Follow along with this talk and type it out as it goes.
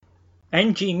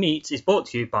NG Meets is brought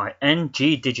to you by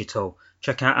NG Digital.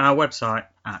 Check out our website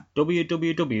at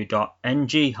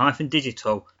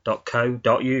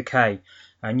www.ng-digital.co.uk,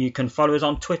 and you can follow us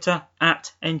on Twitter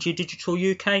at NG Digital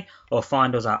UK, or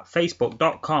find us at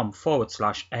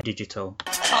facebook.com/NGdigital.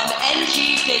 On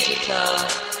NG Digital.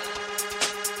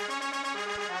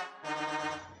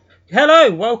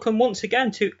 Hello, welcome once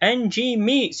again to NG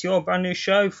Meets, your brand new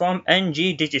show from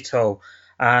NG Digital.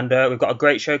 And we've got a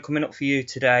great show coming up for you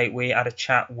today. We had a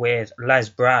chat with Les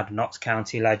Brad, Notts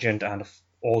County legend and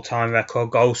all-time record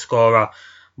goal scorer.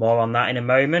 More on that in a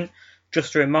moment.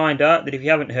 Just a reminder that if you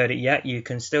haven't heard it yet, you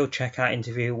can still check our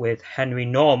interview with Henry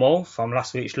Normal from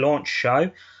last week's launch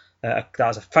show. That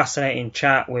was a fascinating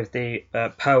chat with the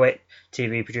poet,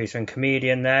 TV producer and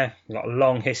comedian there. He's got a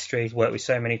long history, he's worked with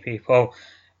so many people.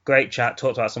 Great chat,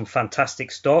 talked about some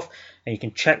fantastic stuff, and you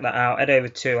can check that out. Head over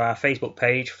to our Facebook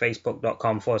page,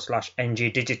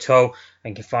 facebook.com/NGdigital,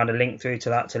 and you can find a link through to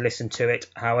that to listen to it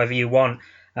however you want.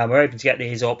 We're hoping to get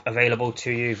these up available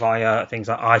to you via things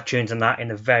like iTunes and that in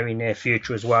the very near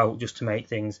future as well, just to make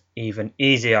things even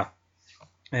easier.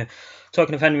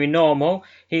 Talking of Henry Normal,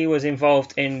 he was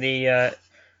involved in the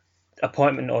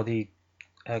appointment or the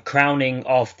crowning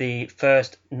of the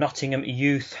first Nottingham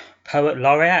Youth Poet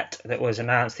Laureate that was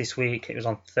announced this week. It was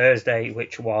on Thursday,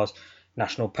 which was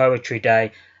National Poetry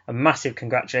Day. A massive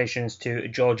congratulations to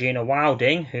Georgina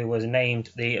Wilding, who was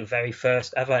named the very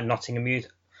first ever Nottingham Youth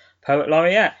Poet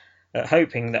Laureate.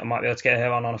 Hoping that I might be able to get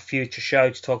her on a future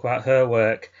show to talk about her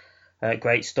work.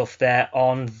 Great stuff there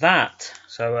on that.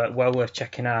 So well worth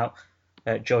checking out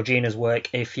Georgina's work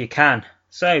if you can.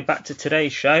 So back to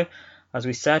today's show. As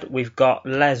we said, we've got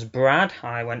Les Brad.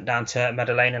 I went down to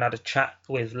Meadow Lane and had a chat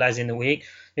with Les in the week.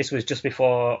 This was just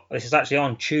before, this is actually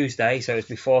on Tuesday, so it was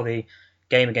before the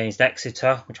game against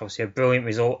Exeter, which obviously a brilliant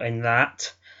result in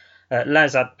that.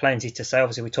 Les had plenty to say.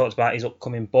 Obviously, we talked about his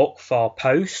upcoming book, Far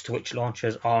Post, which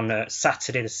launches on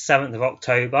Saturday, the 7th of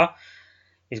October.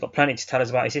 He's got plenty to tell us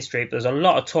about his history, but there's a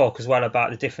lot of talk as well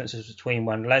about the differences between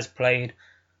when Les played,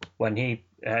 when he,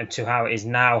 to how it is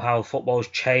now, how football's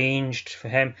changed for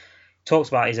him. Talks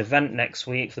about his event next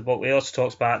week for the book. We also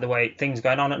talks about the way things are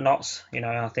going on at Notts, you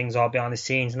know, how things are behind the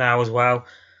scenes now as well.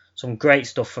 Some great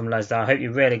stuff from Les there. I hope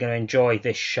you're really going to enjoy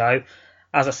this show.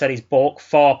 As I said, his book,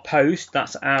 Far Post,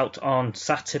 that's out on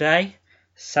Saturday,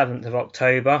 7th of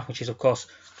October, which is, of course,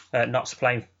 Notts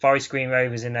playing Forest Green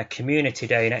Rovers in their Community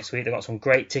Day next week. They've got some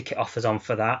great ticket offers on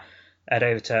for that. Head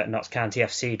over to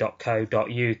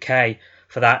nottscountyfc.co.uk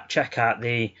for that. Check out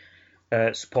the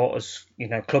supporters,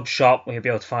 club shop, where you'll be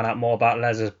able to find out more about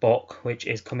Les's book, which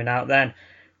is coming out then.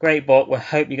 Great book. We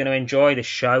hope you're going to enjoy this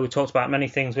show. We talked about many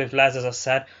things with Les, as I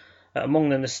said. Among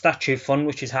them, the Statue Fund,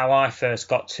 which is how I first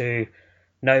got to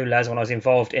know Les when I was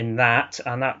involved in that.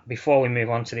 And that, before we move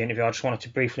on to the interview, I just wanted to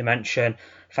briefly mention a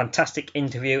fantastic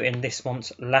interview in this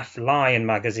month's Left Lion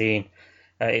magazine.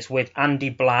 It's with Andy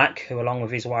Black, who, along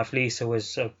with his wife Lisa,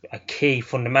 was a key,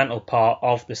 fundamental part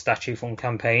of the Statue Fund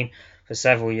campaign for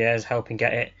several years, helping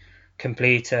get it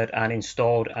completed and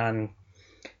installed. And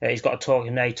he's got a talk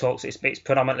in there. He talks. It's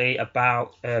predominantly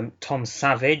about Tom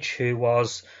Savage, who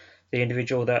was the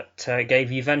individual that gave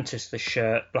Juventus the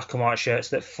shirt, black and white shirts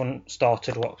that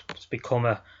started what's become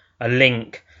a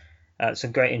link. It's a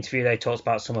great interview. They talks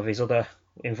about some of his other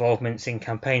involvements in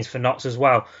campaigns for Notts as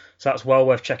well. So that's well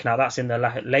worth checking out. That's in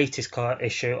the latest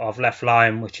issue of Left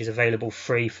Lion, which is available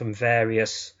free from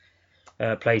various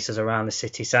places around the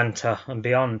city centre and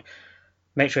beyond.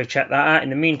 Make sure you check that out. In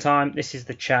the meantime, this is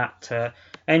the chat.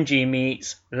 NG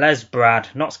Meets Les Brad,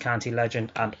 Notts County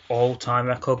legend and all-time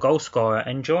record goal scorer.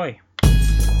 Enjoy.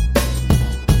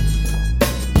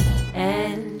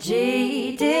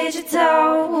 NG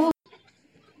Digital.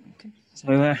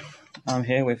 So I'm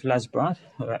here with Les Brad.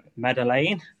 We're at Meadow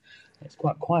Lane. It's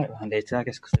quite quiet around here today, I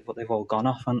guess, because they've all gone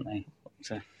off, haven't they?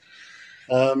 So,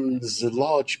 there's a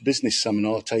large business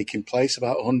seminar taking place,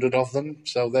 about 100 of them,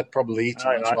 so they're probably eating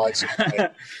right.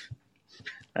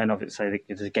 And obviously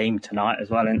there's a game tonight as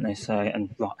well, isn't there? So,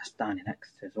 and right, that's down in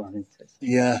Exeter as well, isn't it?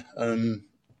 Yeah,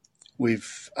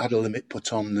 we've had a limit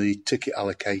put on the ticket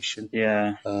allocation.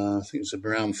 Yeah. I think it was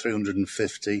around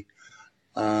 350,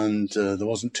 and there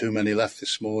wasn't too many left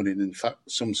this morning. In fact,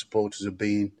 some supporters have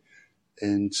been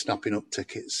in snapping up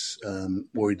tickets,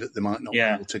 worried that they might not be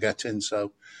able to get in,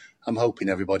 so I'm hoping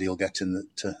everybody will get in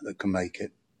that can make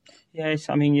it. Yes,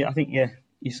 I mean, I think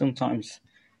you sometimes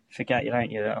forget,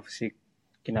 don't you, that obviously,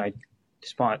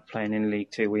 despite playing in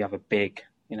League Two, we have a big,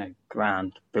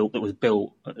 ground that was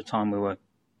built at the time we were,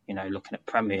 looking at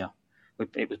Premier.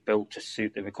 It was built to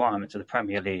suit the requirements of the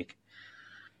Premier League.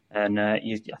 And I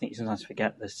think you sometimes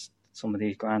forget that some of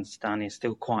these grounds down here are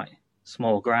still quite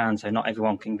small ground, so not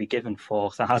everyone can be given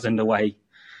 4,000 away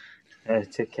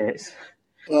tickets.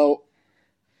 Well,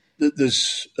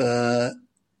 there's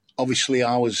obviously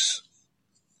I was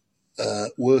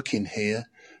working here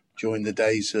during the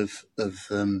days of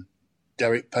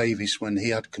Derek Pavis when he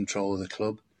had control of the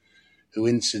club, who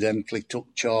incidentally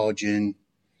took charge in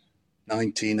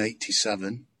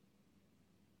 1987.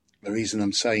 The reason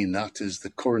I'm saying that is the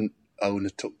current owner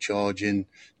took charge in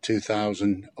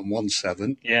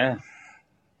 2001-07. Yeah.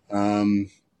 The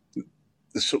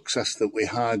success that we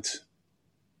had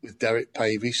with Derek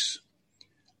Pavis,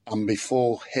 and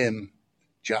before him,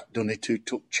 Jack Dunnett, who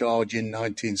took charge in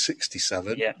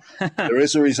 1967. Yeah. There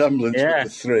is a resemblance with the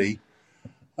three.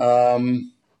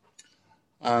 And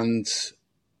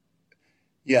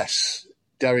yes,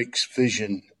 Derek's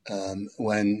vision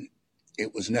when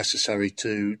it was necessary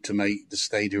to make the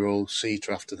Stadia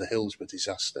all-seater after the Hillsborough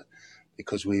disaster,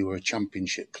 because we were a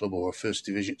championship club or a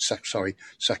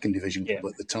second division club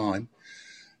at the time,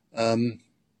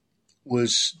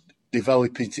 was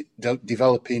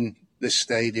developing this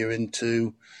stadia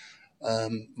into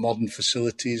modern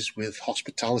facilities with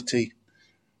hospitality.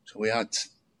 So we had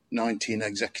 19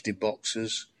 executive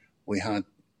boxes. We had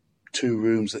 2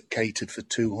 rooms that catered for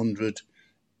 200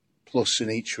 plus in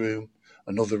each room,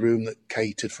 another room that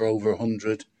catered for over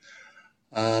 100.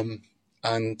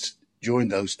 And during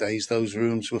those days, those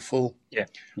rooms were full. Yeah.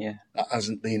 That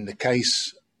hasn't been the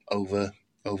case over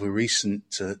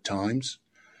recent times.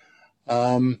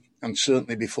 And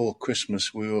certainly before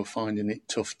Christmas, we were finding it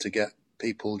tough to get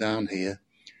people down here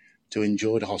to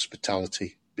enjoy the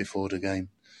hospitality before the game.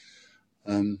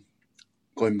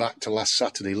 Going back to last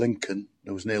Saturday, Lincoln,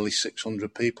 there was nearly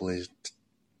 600 people here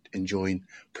enjoying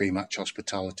pre-match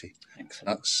hospitality.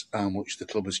 Excellent. That's how much the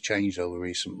club has changed over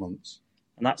recent months.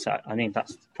 And that's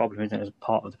the problem, isn't it?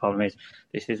 Part of the problem is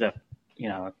this is a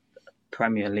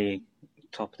Premier League,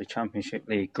 top of the Championship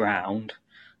League ground,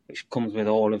 which comes with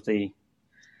all of the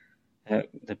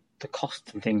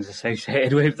costs and things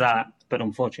associated with that. But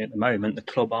unfortunately, at the moment, the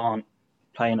club aren't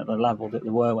playing at the level that they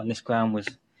were when this ground was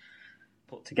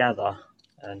put together.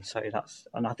 And so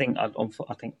I think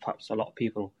perhaps a lot of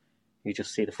people who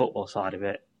just see the football side of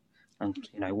it and,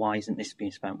 why isn't this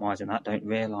being spent? Why isn't that? Don't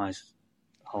realise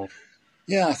the whole.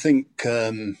 Yeah, I think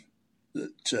that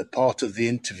part of the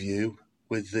interview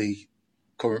with the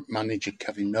current manager,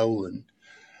 Kevin Nolan,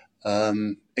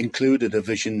 included a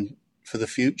vision for the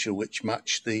future which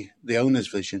matched the owner's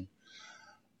vision.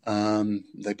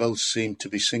 They both seem to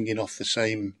be singing off the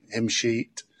same hymn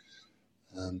sheet.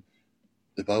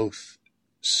 They both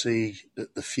see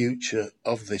that the future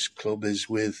of this club is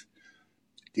with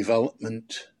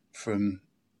development from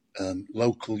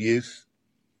local youth,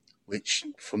 which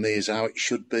for me is how it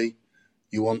should be.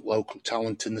 You want local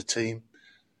talent in the team.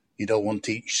 You don't want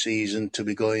each season to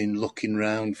be looking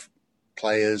round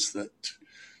players that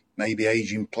maybe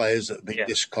aging players that have been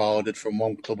discarded from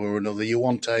one club or another. You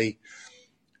want a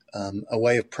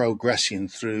way of progressing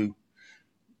through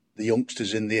the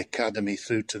youngsters in the academy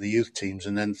through to the youth teams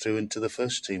and then through into the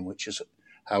first team, which is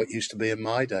how it used to be in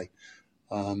my day.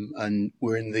 And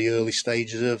we're in the early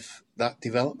stages of that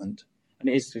development. And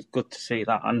it is good to see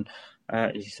that. And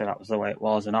as you said, that was the way it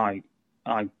was. And I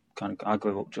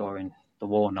grew up during the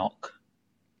Warnock,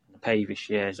 the Pavish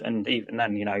years, and even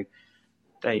then,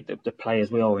 the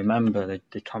players we all remember,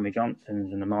 the Tommy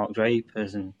Johnsons and the Mark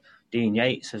Drapers and Dean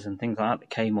Yateses and things like that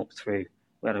came up through.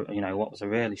 We had what was a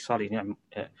really solid,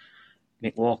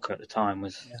 Mick Walker at the time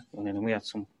was, and we had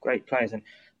some great players. And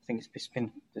I think there's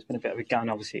been a bit of a gun.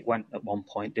 Obviously, it went at one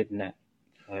point, didn't it?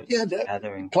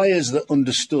 Players that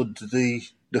understood the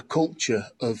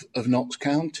culture of Notts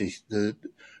County, the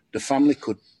family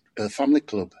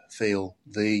club feel,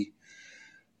 the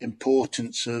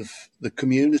importance of the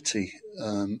community,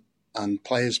 and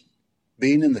players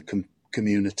being in the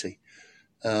community,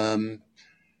 and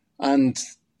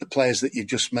the players that you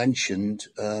just mentioned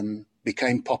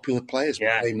became popular players,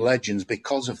 became legends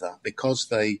because of that, because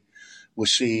they were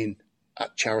seen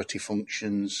at charity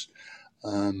functions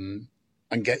and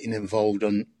getting involved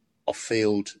on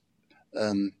off-field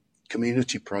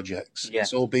community projects. Yeah.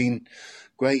 It's all been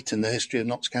great in the history of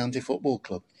Notts County Football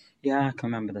Club. Yeah, I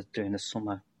can remember doing the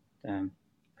summer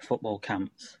football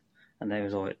camps, and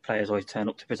players always turn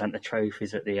up to present the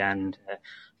trophies at the end.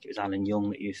 It was Alan Young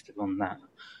that used to run that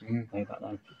way back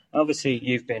then. Obviously,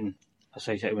 you've been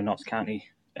associated with Notts County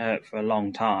for a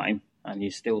long time, and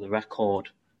you're still the record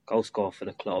goal scorer for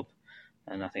the club.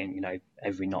 And I think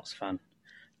every Notts fan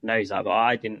knows that, but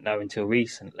I didn't know until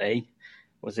recently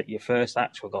was that your first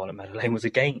actual goal at Meadow Lane was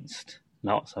against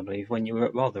Notts, I believe, when you were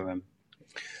at Rotherham.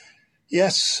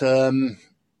 Yes, I'm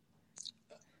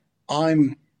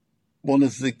one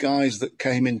of the guys that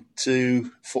came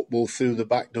into football through the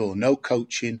back door. No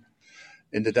coaching.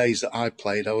 In the days that I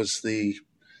played, I was the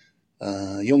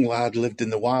young lad, lived in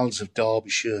the wilds of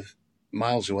Derbyshire,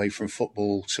 miles away from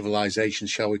football civilization,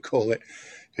 shall we call it,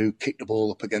 who kicked the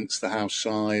ball up against the house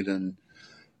side and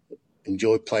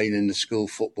enjoyed playing in the school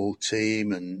football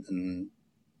team, and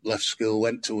left school,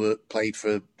 went to work, played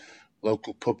for a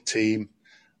local pub team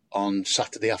on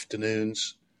Saturday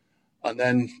afternoons, and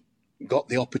then got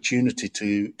the opportunity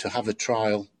to have a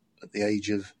trial at the age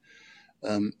of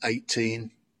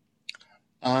 18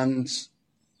 and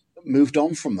moved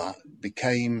on from that.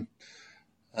 Became,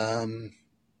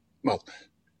 got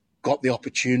the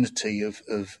opportunity of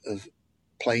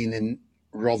playing in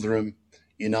Rotherham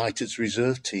United's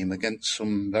reserve team against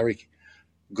some very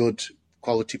good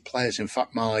quality players. In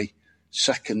fact, my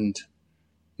second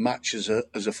match as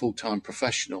a full-time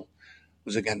professional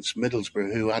was against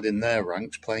Middlesbrough, who had in their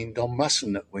ranks playing Don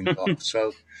Masson at wing-back.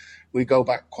 So we go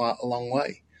back quite a long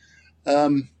way.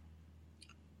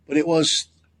 But it was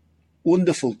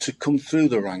wonderful to come through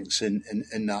the ranks in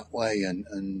that way,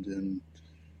 and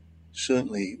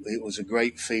certainly it was a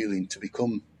great feeling to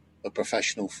become a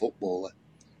professional footballer.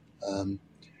 In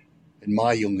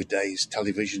my younger days,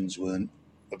 televisions weren't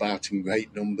about in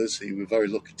great numbers. You were very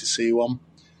lucky to see one.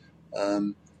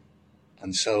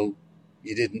 And so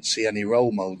you didn't see any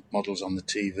role models on the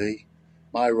TV.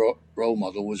 My role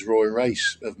model was Roy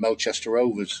Race of Melchester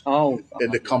Rovers.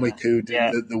 In the comic who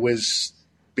did the whiz,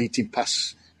 beating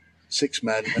past 6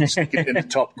 men and sticking in the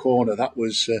top corner. That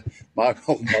was my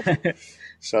role model.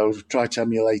 So I tried to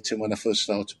emulate him when I first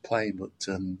started playing, but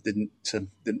didn't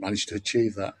manage to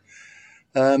achieve that.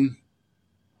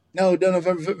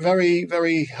 Very,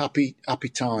 very happy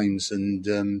times, and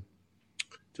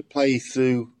to play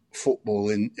through football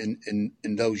in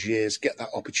those years, get that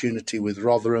opportunity with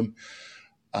Rotherham,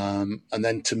 and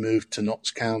then to move to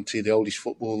Notts County, the oldest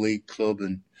football league club,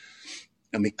 and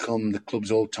become the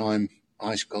club's all-time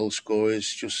highest goal scorer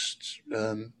is just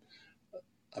a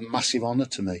massive honour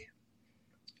to me.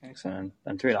 Excellent.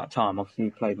 And through that time, obviously,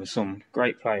 you played with some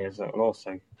great players that will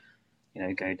also,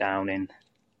 go down in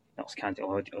Notts County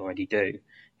already do.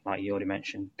 Like you already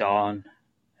mentioned, Don,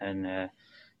 and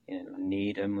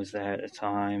Needham was there at the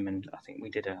time, and I think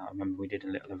I remember we did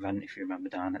a little event, if you remember,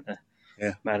 down at the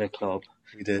Meadow Club.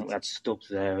 We did. We had Stubbs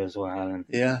there as well. And,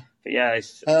 yeah. But yeah,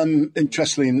 it's...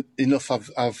 interestingly enough,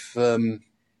 I've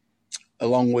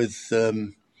along with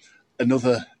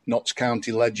another Notts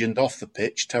County legend off the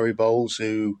pitch, Terry Bowles,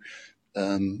 who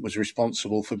was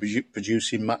responsible for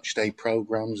producing match day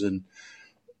programmes and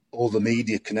all the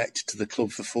media connected to the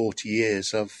club for 40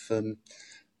 years. I've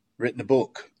written a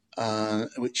book,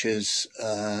 which is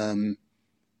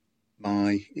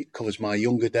it covers my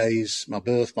younger days, my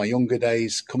birth, my younger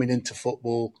days, coming into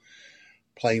football,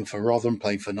 playing for Rotherham,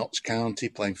 playing for Notts County,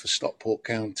 playing for Stockport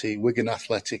County, Wigan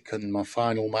Athletic, and my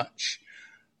final match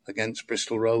against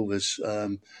Bristol Rovers.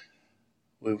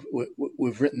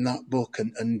 We've written that book,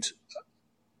 and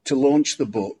to launch the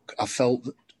book, I felt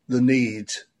the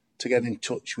need to get in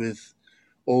touch with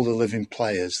all the living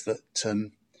players that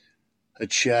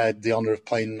had shared the honour of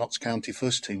playing Notts County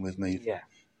first team with me. Yeah.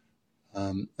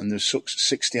 And there's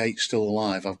 68 still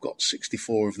alive. I've got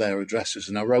 64 of their addresses,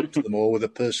 and I wrote to them all with a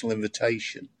personal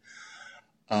invitation.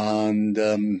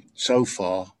 And so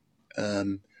far,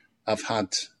 I've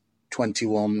had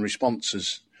 21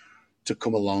 responses to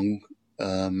come along.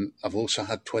 I've also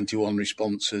had 21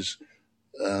 responses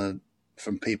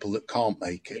from people that can't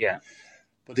make it. Yeah.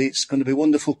 But it's going to be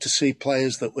wonderful to see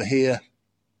players that were here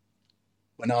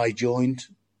when I joined.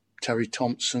 Terry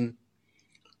Thompson,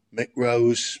 Mick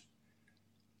Rose,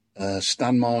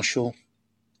 Stan Marshall,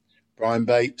 Brian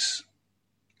Bates,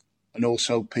 and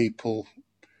also people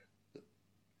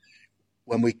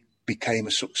when we became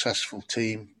a successful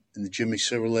team in the Jimmy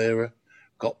Cyril era,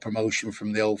 got promotion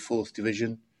from the old 4th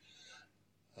Division.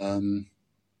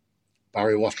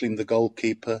 Barry Watling, the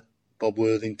goalkeeper, Bob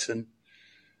Worthington,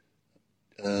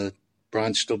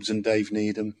 Brian Stubbs and Dave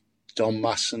Needham, Don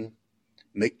Masson,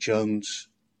 Mick Jones,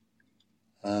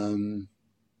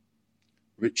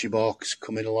 Richie Barker's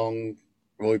coming along,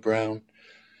 Roy Brown,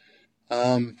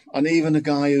 and even a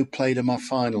guy who played in my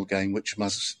final game, which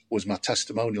was my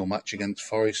testimonial match against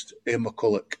Forest, Ian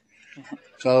McCulloch.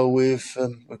 So we've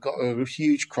got a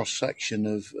huge cross-section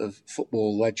of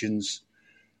football legends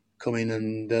coming,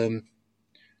 and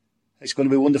it's going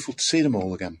to be wonderful to see them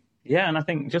all again. Yeah, and I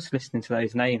think just listening to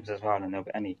those names as well, and there'll be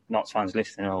any Notts fans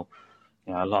listening, or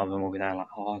a lot of them will be there like,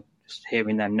 just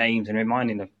hearing their names and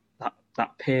reminding them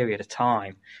that period of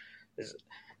time.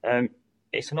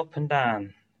 It's an up and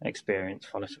down experience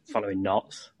following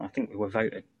Notts. I think we were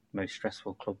voted most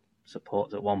stressful club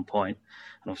supporters at one point,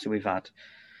 and obviously we've had,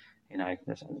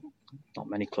 there's not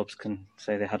many clubs can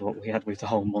say they had what we had with the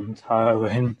whole Munto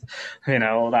and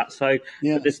all that. So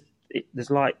Yeah. but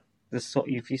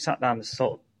if you sat down, there's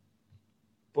sort of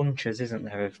bunches, isn't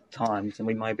there, of times, and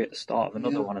we may be at the start of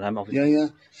another one of them. Obviously,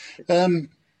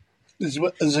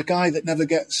 There's a guy that never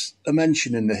gets a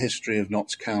mention in the history of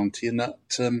Notts County, and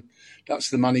that's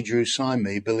the manager who signed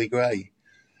me, Billy Gray.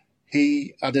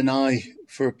 He had an eye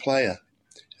for a player.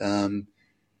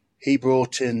 He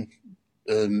brought in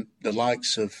the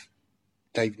likes of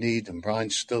Dave Needham, Brian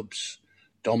Stubbs,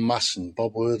 Don Masson,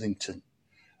 Bob Worthington.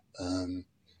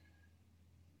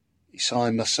 He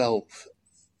signed myself.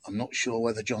 I'm not sure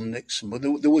whether John Nixon, but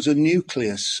there was a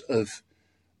nucleus of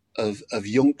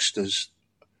youngsters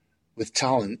with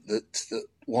talent that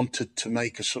wanted to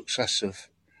make a success of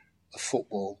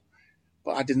football.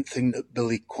 But I didn't think that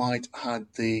Billy quite had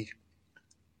the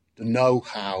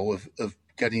know-how of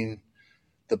getting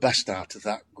the best out of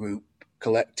that group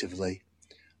collectively.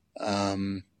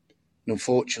 And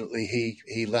unfortunately,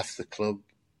 he left the club.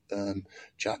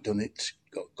 Jack Dunnett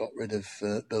got rid of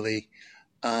Billy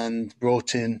and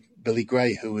brought in Billy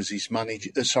Gray, who was his manager.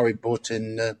 Brought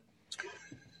in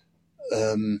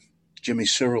Jimmy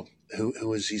Cyril, who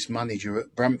was his manager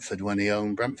at Brentford when he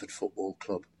owned Brentford Football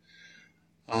Club.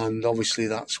 And obviously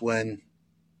that's when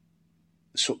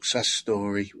the success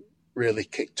story really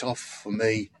kicked off for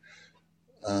me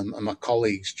and my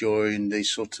colleagues during the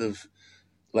sort of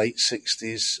late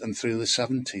 60s and through the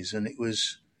 70s. And it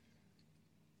was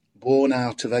born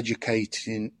out of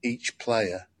educating each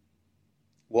player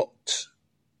what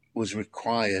was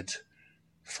required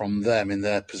from them in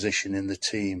their position in the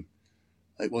team.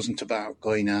 It wasn't about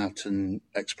going out and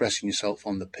expressing yourself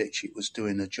on the pitch. It was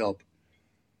doing a job.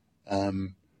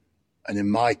 And in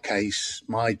my case,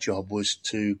 my job was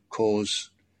to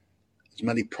cause as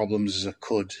many problems as I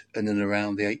could in and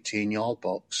around the 18-yard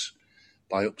box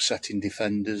by upsetting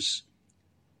defenders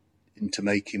into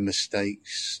making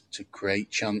mistakes, to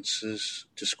create chances,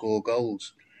 to score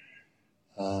goals.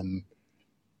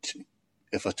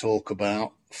 If I talk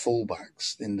about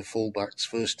fullbacks, in the fullbacks'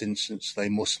 first instance, they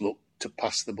must look to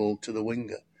pass the ball to the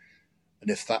winger. And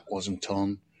if that wasn't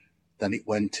on, then it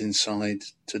went inside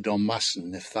to Don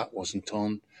Masson. If that wasn't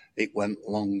on, it went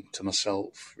long to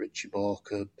myself, Richie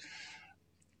Barker,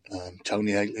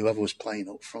 Tony Haley, whoever was playing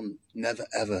up front. Never,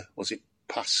 ever was it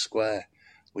pass square,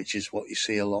 which is what you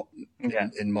see a lot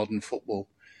in modern football.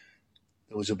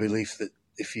 There was a belief that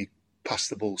if you pass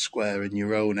the ball square in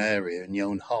your own area, in your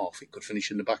own half, it could finish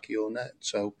in the back of your net.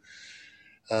 So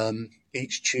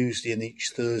each Tuesday and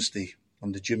each Thursday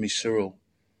under Jimmy Cyril,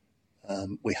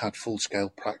 we had full-scale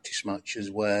practice matches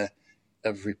where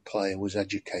every player was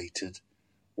educated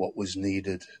what was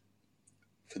needed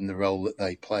from the role that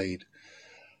they played.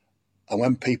 And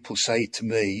when people say to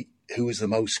me, who was the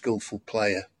most skillful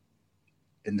player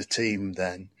in the team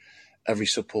then, every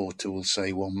supporter will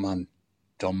say one man,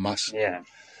 Don Masson. Yeah.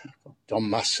 Don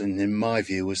Masson, in my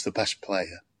view, was the best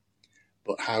player.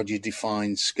 But how do you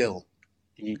define skill?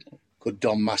 Could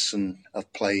Don Masson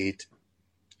have played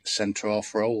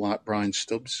centre-half role like Brian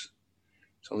Stubbs?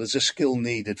 So there's a skill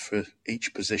needed for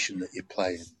each position that you're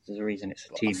playing. There's a reason it's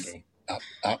a team game.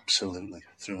 Absolutely,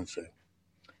 through and through.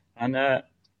 And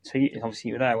so obviously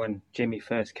you were there when Jimmy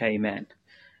first came in.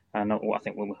 And I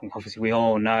think obviously we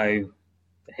all know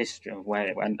the history of where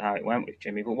it went, how it went with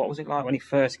Jimmy. But what was it like when he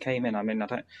first came in? I mean,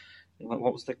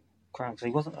 what was the crowd? Because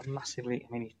he wasn't a massively.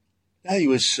 He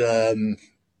was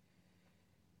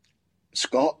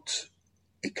Scott.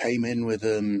 He came in with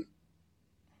a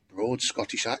broad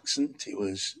Scottish accent. It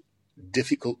was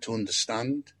difficult to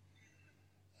understand.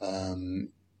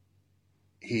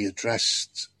 He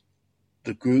addressed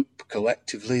the group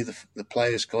collectively, the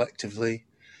players collectively,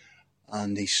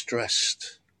 and he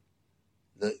stressed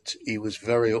that he was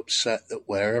very upset that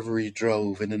wherever he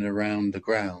drove in and around the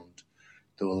ground,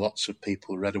 there were lots of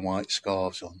people with red and white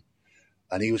scarves on,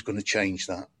 and he was going to change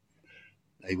that.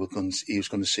 He was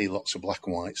going to see lots of black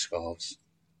and white scarves.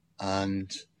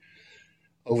 And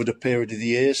over the period of the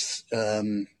years,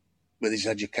 with his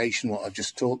education, what I've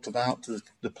just talked about, to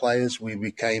the players, we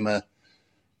became a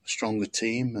stronger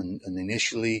team. And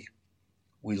initially,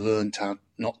 we learned how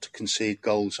not to concede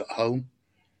goals at home,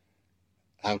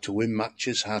 how to win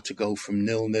matches, how to go from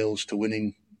 0-0s to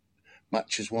winning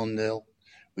matches 1-0,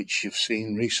 which you've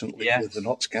seen recently with the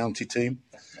Notts County team.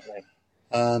 Definitely.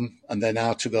 And then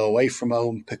how to go away from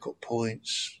home, pick up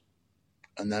points.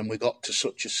 And then we got to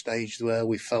such a stage where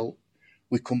we felt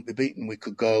we couldn't be beaten. We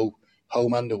could go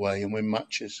home and away and win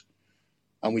matches.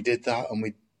 And we did that, and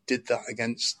we did that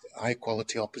against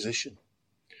high-quality opposition.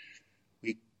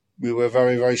 We were a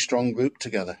very, very strong group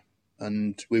together.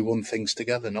 and we won things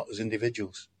together, not as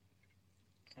individuals.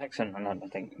 Excellent, and I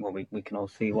think we can all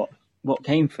see what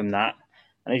came from that.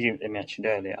 And as you mentioned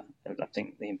earlier, I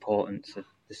think the importance of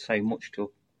there's so much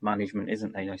to management,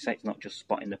 isn't there? Say it's not just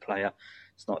spotting the player,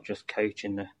 it's not just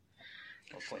coaching or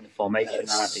putting the formation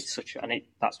out. It's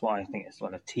that's why I think as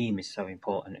well a team is so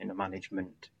important in the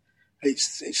management.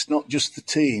 It's not just the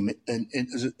team.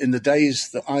 In the days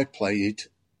that I played,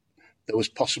 there was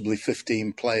possibly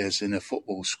 15 players in a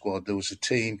football squad. There was a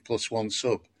team plus one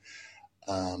sub.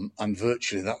 And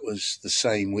virtually that was the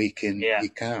same week in,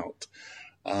 week out.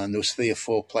 And there was 3 or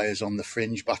 4 players on the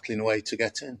fringe battling away to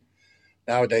get in.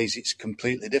 Nowadays, it's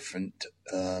completely different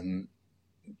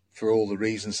for all the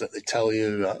reasons that they tell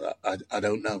you. I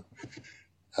don't know.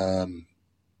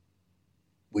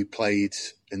 We played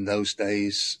in those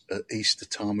days at Easter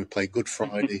time. We played Good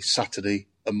Friday, Saturday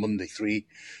and Monday,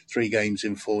 three games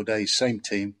in 4 days, same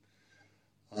team.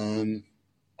 And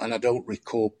I don't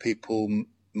recall people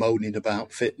moaning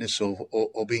about fitness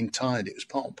or being tired. It was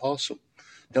part and parcel.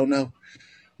 Don't know.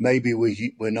 Maybe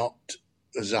we're not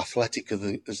as athletic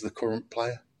as the current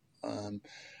player.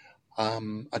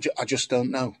 I just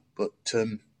don't know. But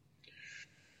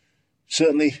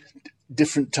certainly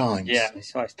different times. Yeah,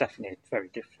 it's definitely very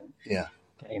different. Yeah.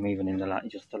 Game, even in the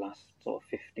last sort of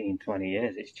 15, 20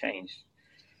 years, it's changed.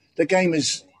 The game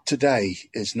today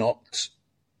is not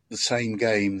the same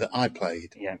game that I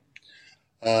played. Yeah.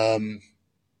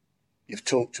 You've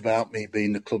talked about me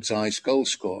being the club's highest goal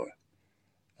scorer.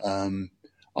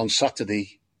 On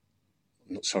Saturday,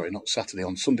 not Saturday,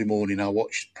 on Sunday morning, I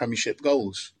watched Premiership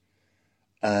goals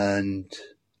and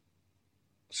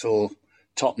saw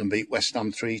Tottenham beat West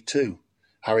Ham 3-2.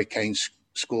 Harry Kane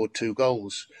scored 2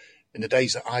 goals. In the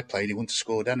days that I played, he wouldn't have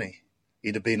scored any.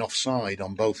 He'd have been offside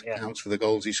on both accounts for the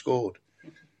goals he scored.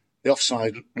 The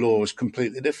offside law is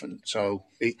completely different. So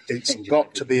it's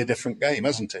got to be a different game,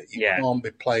 hasn't it? You can't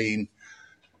be playing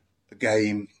a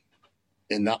game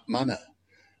in that manner.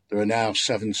 There are now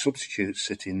 7 substitutes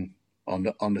sitting on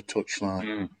the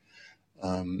touchline.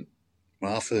 When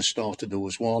I first started, there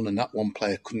was 1, and that 1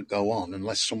 player couldn't go on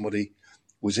unless somebody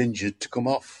was injured to come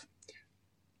off.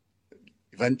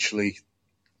 Eventually,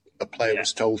 a player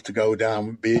was told to go down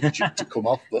and be injured to come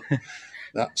off, but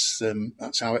that's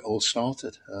how it all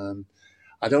started.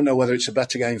 I don't know whether it's a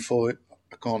better game for it.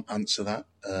 I can't answer that.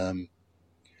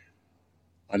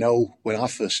 I know when I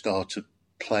first started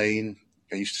playing,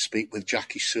 I used to speak with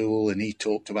Jackie Sewell, and he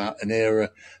talked about an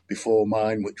era before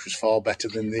mine, which was far better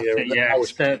than the era that I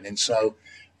was playing in. So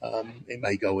it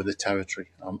may go with the territory.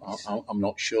 I'm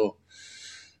not sure.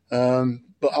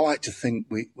 But I like to think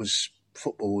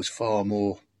football was far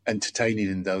more entertaining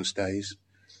in those days.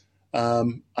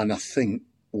 And I think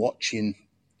watching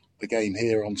the game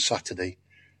here on Saturday,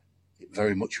 it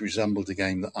very much resembled the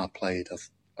game that I played.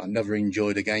 I never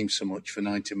enjoyed a game so much for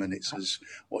 90 minutes as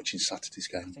watching Saturday's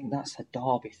game. I think that's a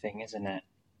derby thing, isn't it?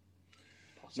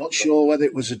 Possibly. Not sure whether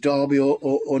it was a derby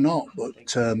or not, but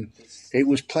it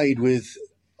was played with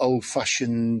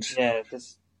old-fashioned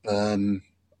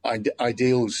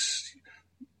ideals.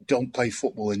 Don't play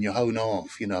football in your own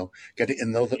half, get it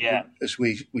in the other. As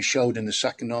we showed in the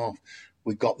second half,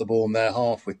 we got the ball in their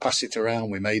half, we passed it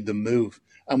around, we made them move,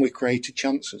 and we created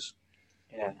chances.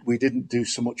 Yeah. We didn't do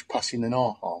so much passing in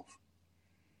our half.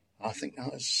 I think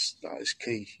that is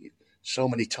key. So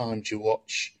many times you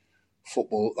watch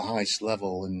football at the highest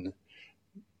level and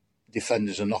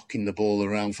defenders are knocking the ball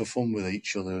around for fun with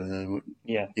each other.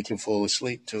 You can fall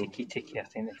asleep to tiki, I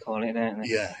think they call it, don't they?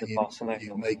 Yeah,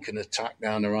 you make an attack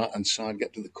down the right-hand side,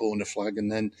 get to the corner flag, and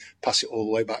then pass it all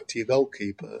the way back to your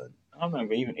goalkeeper. I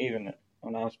remember even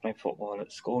when I was playing football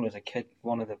at school as a kid,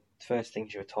 one of the first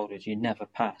things you were told is you never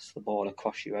pass the ball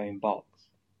across your own box.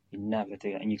 You never do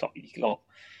it, and you got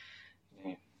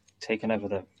taken over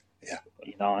the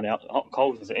and hot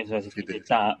cold as it is as if you did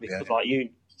that, because like you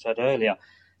said earlier,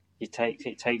 it takes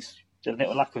a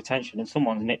little lack of attention, and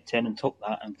someone's nipped in and took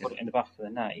that and put it in the back of the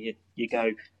net. You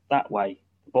go that way,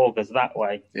 the ball goes that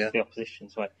way, the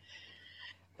opposition's way.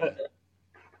 But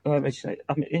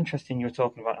I'm interesting. You were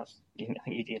talking about. I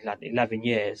think you had 11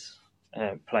 years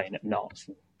playing at Notts.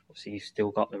 Obviously, you've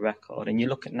still got the record, and you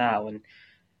look at now, and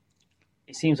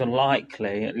it seems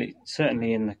unlikely,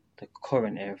 certainly in the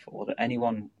current era, that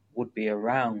anyone would be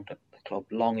around at the club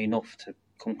long enough to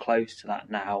come close to that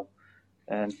now.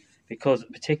 Because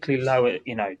particularly lower,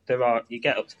 you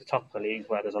get up to the top of the league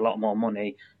where there's a lot more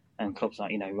money, and clubs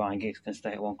like Ryan Giggs can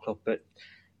stay at one club, but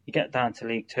you get down to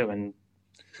League Two, and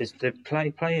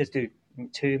the players do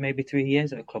 2, maybe 3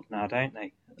 years at a club now, don't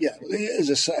they? Yeah,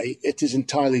 as I say, it is an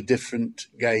entirely different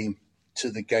game to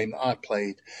the game that I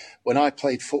played. When I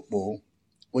played football,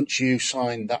 once you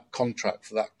signed that contract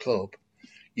for that club,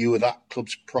 you were that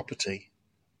club's property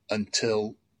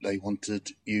until they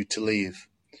wanted you to leave.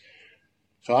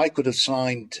 So I could have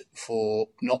signed for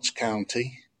Notts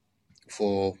County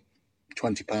for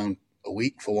 £20 a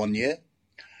week for 1 year.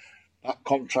 That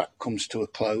contract comes to a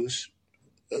close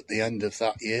at the end of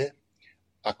that year.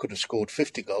 I could have scored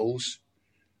 50 goals,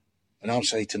 and I'll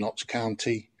say to Notts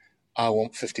County, I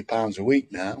want £50 a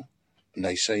week now. And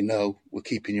they say, no, we're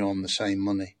keeping you on the same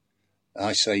money. And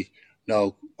I say,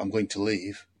 no, I'm going to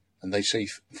leave. And they say,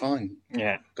 fine,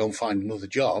 go and find another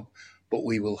job, but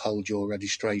we will hold your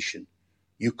registration.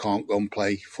 You can't go and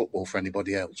play football for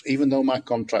anybody else, even though my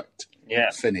contract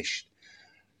finished.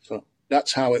 So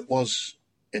that's how it was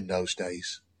in those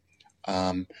days.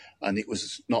 And it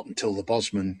was not until the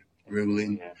Bosman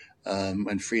ruling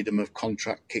when freedom of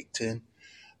contract kicked in.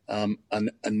 And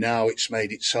now it's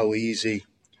made it so easy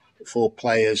for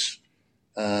players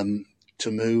to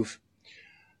move.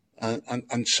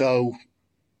 And so,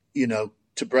 you know,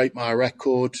 to break my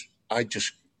record, I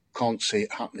just can't see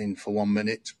it happening for 1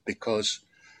 minute, because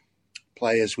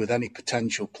players with any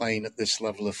potential playing at this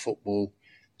level of football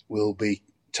will be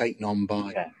taken on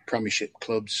by Premiership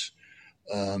clubs.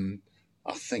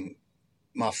 I think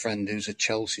my friend who's a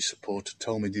Chelsea supporter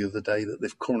told me the other day that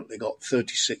they've currently got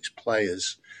 36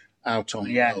 players out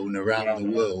on loan around the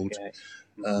world,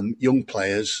 young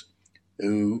players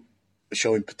who are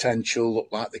showing potential, look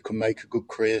like they can make a good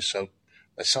career, so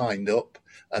they signed up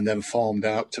and then farmed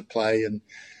out to play, and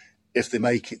if they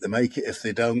make it, they make it. If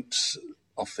they don't,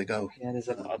 off they go. Yeah, there's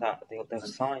a lot of that. They'll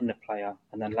sign the player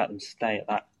and then let them stay at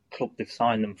that club they've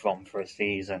signed them from for a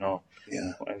season or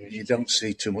whatever. You don't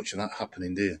see too much of that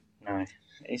happening, do you? No.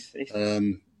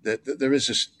 There is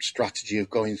a strategy of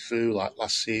going through, like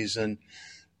last season,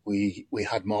 we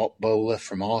had Mark Bowler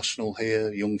from Arsenal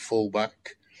here, young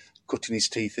fullback, cutting his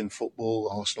teeth in football.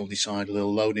 Arsenal decided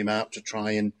they'll loan him out to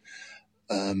try and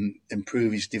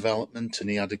improve his development, and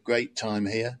he had a great time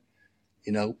here.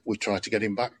 You know, we tried to get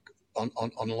him back on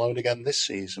loan again this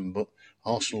season, but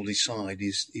Arsenal decide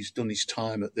he's done his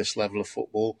time at this level of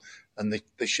football, and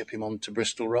they ship him on to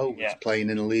Bristol Rovers, playing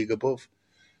in a league above.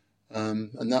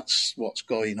 And that's what's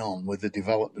going on with the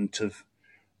development of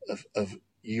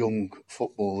young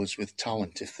footballers with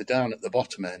talent. If they're down at the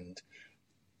bottom end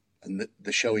and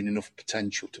they're showing enough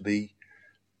potential to be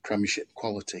Premiership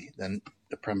quality, then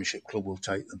the Premiership club will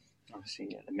take them.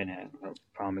 Obviously, at the minute, a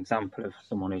prime example of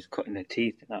someone who's cutting their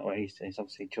teeth in that way is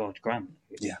obviously George Grant.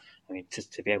 Yeah. I mean,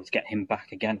 to be able to get him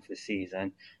back again for the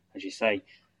season, as you say,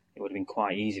 it would have been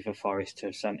quite easy for Forest to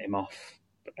have sent him off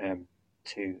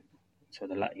to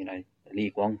the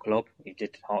League One club. He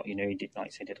did, like I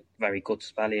said, did a very good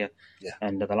spell here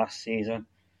end of the last season.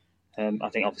 I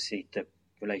think obviously the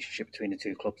relationship between the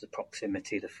two clubs, the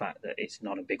proximity, the fact that it's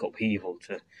not a big upheaval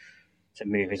to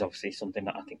move is obviously something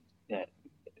that I think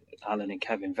Alan and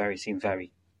Kevin seem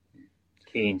very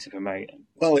keen to promote.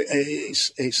 Well,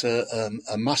 it's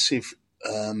a massive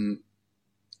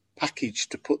package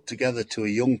to put together to a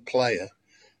young player,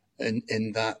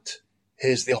 in that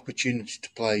here's the opportunity to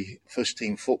play first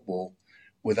team football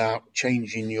without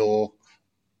changing your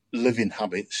living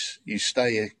habits. You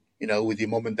stay, with your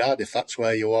mum and dad if that's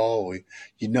where you are, or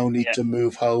you no need to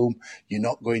move home. You're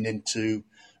not going into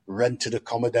rented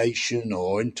accommodation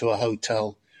or into a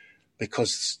hotel,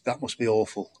 because that must be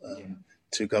awful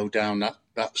to go down that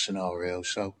scenario.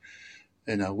 So,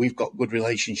 we've got good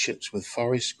relationships with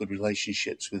Forest, good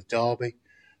relationships with Derby,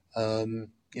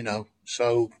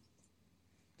 so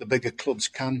the bigger clubs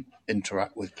can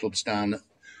interact with clubs down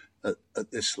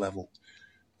at this level.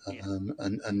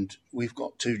 And we've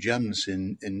got two gems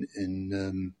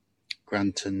in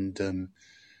Grant and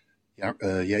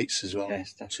Yates as well.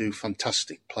 Yes, two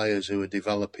fantastic players who are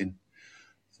developing.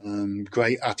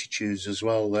 Great attitudes as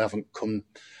well. They haven't come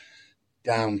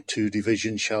down 2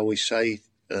 divisions, shall we say,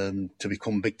 to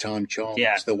become big-time champions.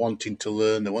 Yeah. They're wanting to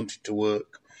learn, they're wanting to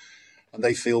work, and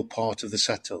they feel part of the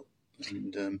setup.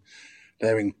 And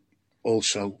they're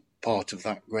also part of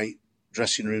that great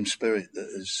dressing room spirit that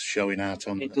is showing out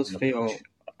on. It does feel, pitch.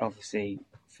 Obviously,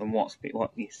 from what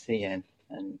you're seeing,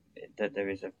 and that there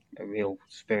is a real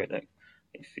spirit that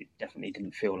it definitely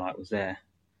didn't feel like was there,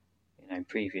 in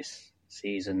previous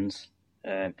seasons.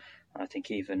 I think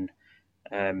even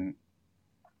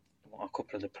a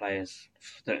couple of the players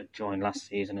that joined last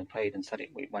season and played and said it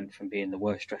went from being the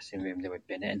worst dressing room they had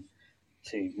been in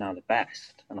to now the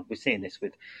best. And we're seeing this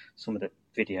with some of the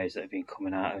videos that have been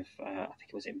coming out of, I think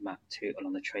it was in Matt Tootle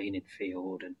on the training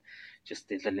field, and just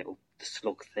the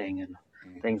slug thing and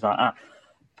things like that.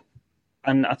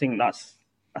 And I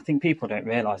think people don't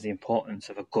realise the importance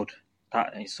of a good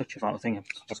that is such a vital thing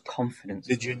of confidence.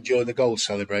 Did you enjoy the goal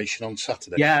celebration on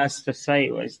Saturday? Yeah, as to say,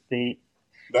 it was the.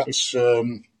 That's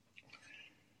come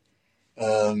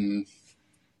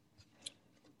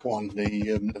on,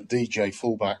 the DJ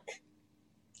fullback.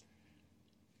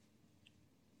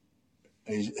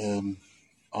 He's,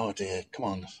 oh dear, come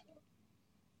on.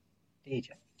 DJ.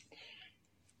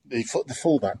 The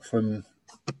fullback from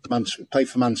played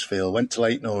for Mansfield, went to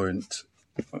Leighton Orient.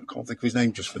 I can't think of his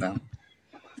name just for now.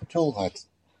 Tall lad.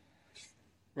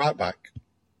 Right back.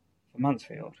 For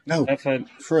Mansfield? No,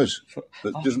 for us.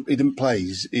 But he didn't play.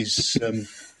 He's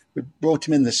we brought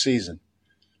him in this season.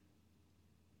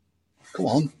 Come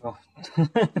on. Oh.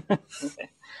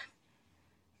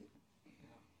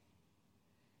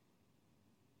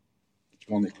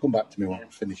 Come back to me when I'm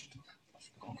finished.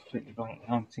 Completely blank.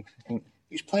 I think.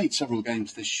 He's played several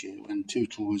games this year when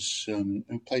Tootle was.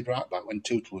 Who played right back when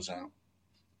Tootle was out?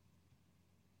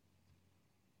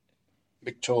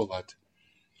 Big tall lad.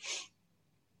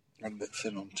 And a bit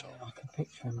thin on top. I can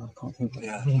picture him. I can't think.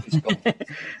 Yeah, he's gone.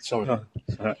 Sorry.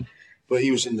 Oh, but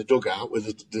he was in the dugout with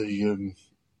the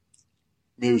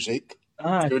music.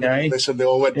 Ah, okay. Listen, they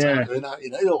all went down doing that.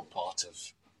 It's all part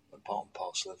and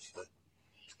parcel of.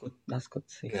 That's good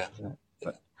to see. Yeah. Isn't it?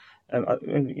 But,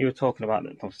 you were talking about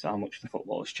how much the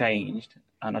football has changed,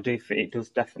 and I do feel it does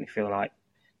definitely feel like,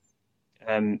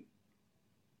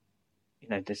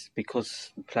 this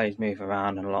because players move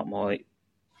around and a lot more.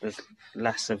 There's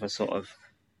less of a sort of.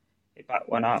 Back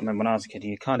when I remember when I was a kid,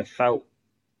 you kind of felt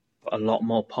a lot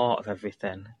more part of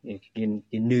everything. You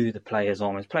knew the players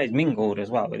almost. Players mingled as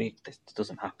well, but this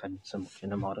doesn't happen so much in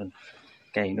the modern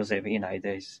game, does it? But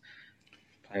there's.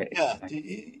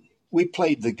 We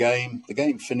played the game. The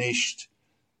game finished.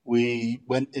 We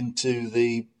went into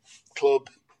the club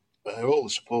where all the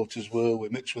supporters were. We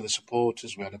mixed with the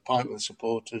supporters. We had a pint with the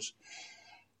supporters.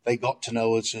 They got to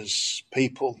know us as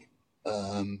people.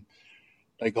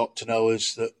 They got to know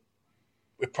us that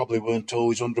we probably weren't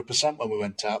always 100% when we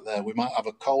went out there. We might have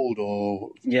a cold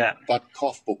or bad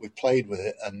cough, but we played with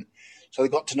it. And so they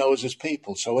got to know us as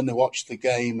people. So when they watched the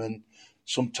game and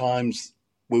sometimes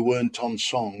we weren't on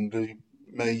song, they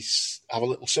may have a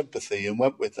little sympathy and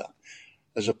went with that,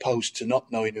 as opposed to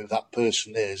not knowing who that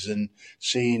person is and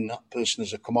seeing that person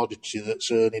as a commodity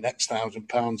that's earning X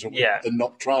 £1,000 a week and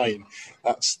not trying.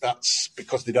 That's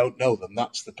because they don't know them.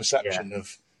 That's the perception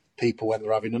of people when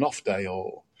they're having an off day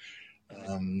or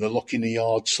they're looking a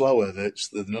yard slower. They're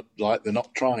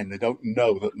not trying. They don't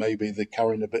know that maybe they're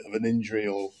carrying a bit of an injury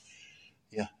or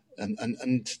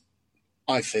and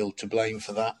I feel to blame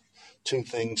for that. Two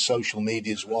things: social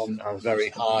media is one, very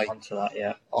high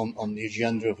on the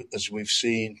agenda, as we've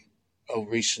seen over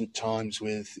recent times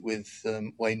with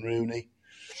Wayne Rooney.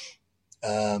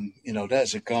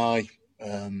 There's a guy.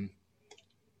 I'm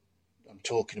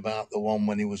talking about the one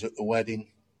when he was at the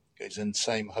wedding. He was in the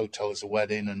same hotel as the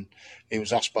wedding, and he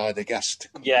was asked by the guest to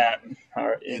come. Near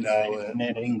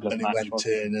England, and he went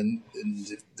in, and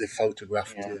they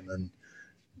photographed him, and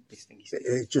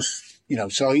it just.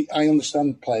 So I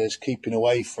understand players keeping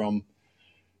away from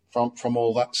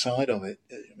all that side of it.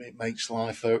 It makes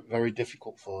life very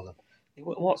difficult for them.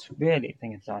 What's really the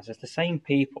thing is the same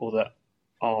people that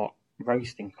are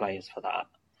roasting players for that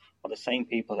are the same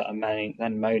people that are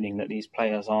moaning that these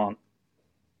players aren't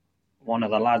one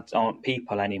of the lads aren't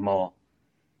people anymore.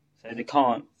 So they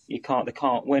can't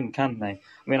win, can they?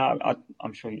 I mean,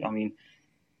 I'm sure. You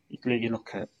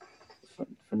look at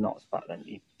for Notts back then.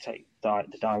 You take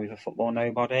the Diary of a Football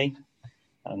Nobody,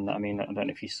 and I don't know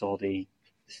if you saw the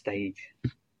stage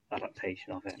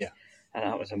adaptation of it. Yeah, and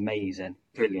that was amazing,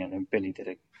 brilliant, and Billy did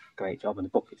a great job. And the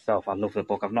book itself, I love the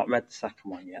book. I've not read the second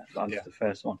one yet, but I love the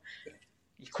first one. Yeah.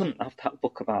 You couldn't have that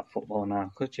book about football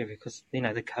now, could you? Because they're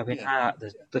going out,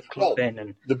 the clubbing,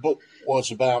 and the book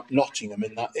was about Nottingham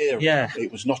in that era. Yeah,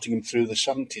 it was Nottingham through the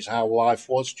 70s, how life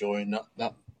was during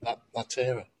that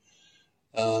era.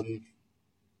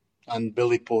 And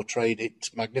Billy portrayed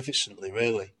it magnificently,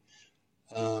 really.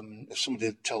 If somebody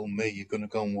had told me you're going to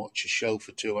go and watch a show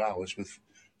for 2 hours with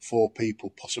 4 people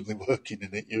possibly working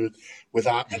in it, you would,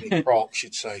 without any props,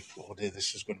 you'd say, "Oh dear,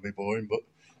 this is going to be boring." But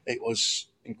it was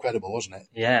incredible, wasn't it?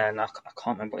 Yeah, and I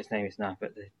can't remember what his name is now,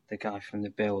 but the guy from the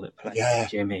Bill that played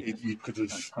Jimmy. You could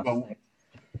have. Well,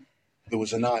 there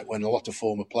was a night when a lot of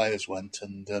former players went,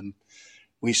 and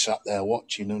we sat there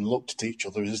watching and looked at each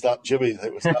other. Is that Jimmy?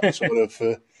 There was that sort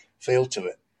of feel to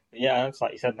it. Yeah, it's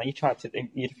like you said. Now you tried to.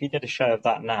 If you did a show of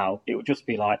that now, it would just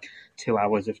be like 2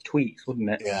 hours of tweets, wouldn't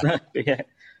it? Yeah.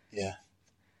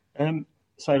 Yeah.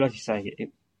 So, like you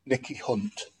say, Nicky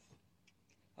Hunt.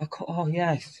 Oh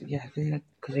yes, yeah,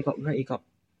 because he got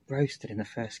roasted in the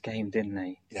first game, didn't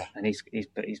he? Yeah. And he's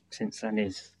since then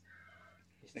he's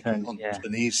turned,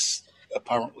 and he's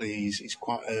apparently he's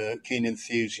quite a keen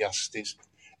enthusiast. He's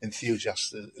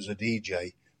enthusiast as a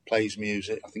DJ. Plays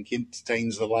music. I think he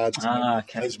entertains the lads.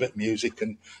 Plays a bit of music,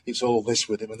 and it's all this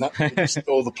with him. And that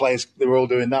all the players, they were all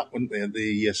doing that, weren't they? At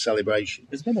the celebration.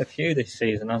 There's been a few this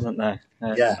season, hasn't there?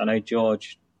 Yeah. I know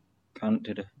George Grant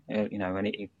did,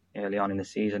 when early on in the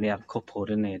season, he had a couple,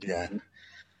 didn't he?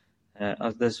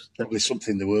 There's probably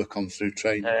something to work on through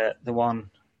training. The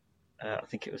one, I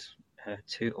think it was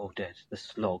Tootle did the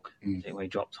slug, where he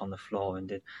dropped on the floor and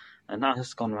did. And that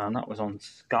has gone around. That was on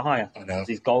Sky. I know.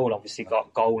 His goal obviously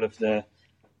got goal of the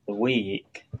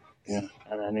week. Yeah.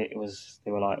 And then they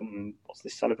were like, what's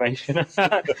this celebration?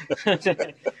 But it's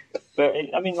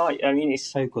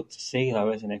so good to see,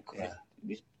 though, isn't it? Yeah.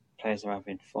 These players are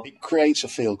having fun. It creates a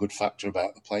feel-good factor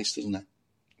about the place, doesn't it?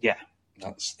 Yeah.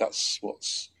 That's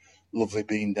what's lovely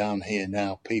being down here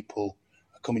now. People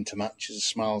coming to matches,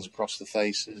 smiles across the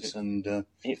faces, and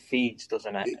it feeds,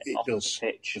 doesn't it? It does. The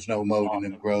pitch. There's no moaning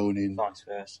and groaning, vice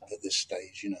versa, at this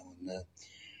stage, and they're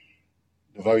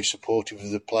very supportive of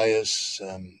the players.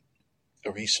 A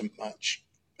recent match,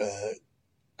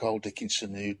 Carl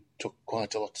Dickinson, who took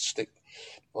quite a lot of stick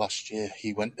last year,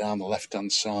 he went down the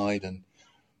left-hand side, and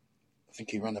I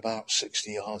think he ran about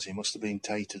 60 yards. He must have been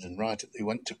tated, and he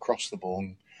went to cross the ball.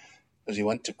 And as he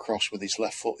went to cross with his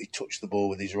left foot, he touched the ball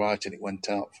with his right and it went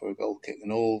out for a goal kick.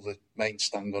 And all the main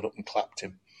stand got up and clapped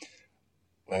him.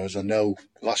 Whereas I know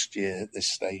last year at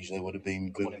this stage they would have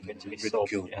been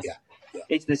ridiculed. Yeah.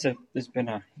 There's a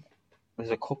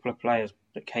couple of players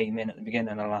that came in at the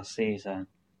beginning of last season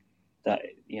that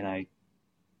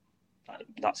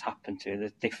that's happened to.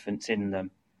 There's difference in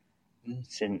them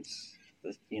since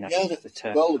the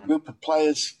turn. Well, a group of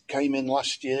players came in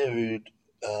last year who'd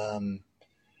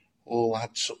all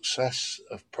had success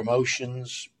of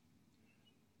promotions.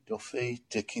 Duffy,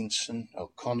 Dickinson,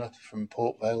 O'Connor from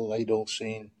Port Vale, they'd all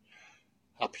seen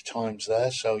happy times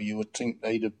there. So you would think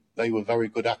they were very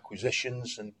good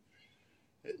acquisitions and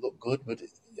it looked good. But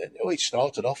it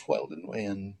started off well, didn't we?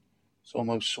 And it's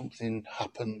almost something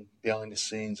happened behind the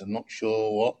scenes. I'm not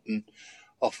sure what. And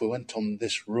off we went on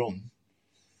this run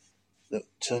that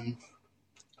 10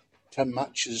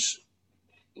 matches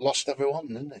lost everyone,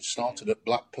 didn't it? It started at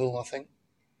Blackpool, I think.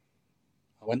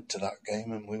 I went to that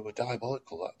game and we were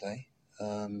diabolical that day.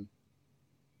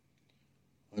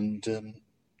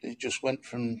 It just went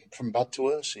from bad to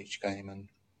worse each game. And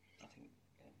I think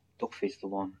Duffy's the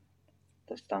one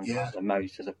that stands out the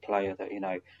most as a player that,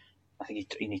 I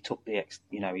think he took the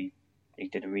he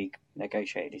did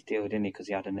renegotiated his deal, didn't he? Because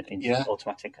he had an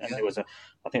automatic. And there was I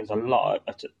think there was a lot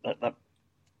at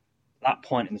that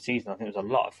point in the season. I think there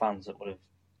was a lot of fans that would have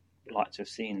liked to have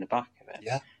seen the back of it.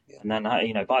 Yeah. And then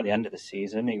by the end of the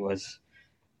season, he was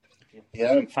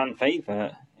fan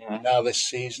favourite. Now this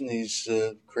season, he's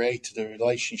created a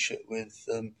relationship with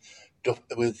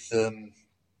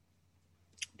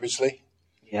Brisley.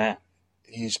 Yeah.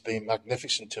 He's been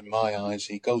magnificent in my eyes.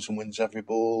 He goes and wins every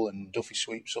ball, and Duffy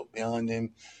sweeps up behind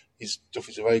him.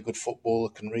 Duffy's a very good footballer,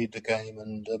 can read the game,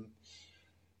 and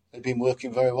they've been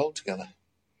working very well together.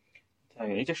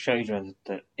 It just shows you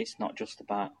that it's not just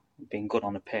about being good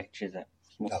on the pitch, is it?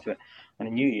 No. To it. And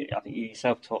I think you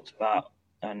yourself talked about,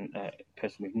 and a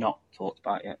person we've not talked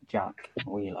about yet, Jack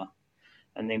Wheeler,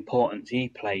 and the importance he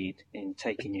played in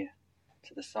taking you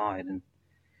to the side, and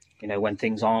when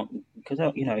things aren't, because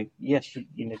yes,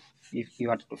 you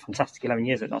had a fantastic 11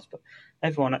 years at Notts, but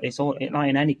everyone, it's like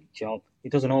in any job,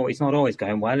 it's not always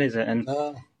going well, is it? And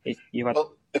no.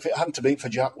 Well, if it hadn't been for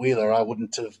Jack Wheeler, I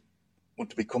wouldn't have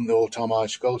become the all-time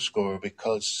highest goal scorer,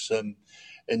 because in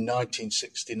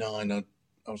 1969 I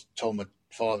was told my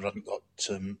father hadn't got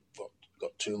too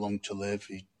long to live.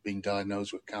 He'd been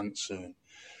diagnosed with cancer and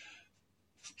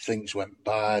things went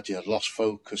bad. He had lost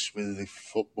focus with the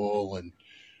football and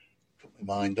took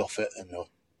my mind off it, and I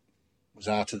was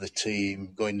out of the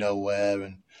team, going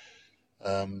nowhere.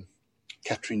 And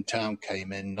Kettering Town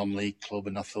came in, non-league club,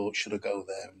 and I thought, should I go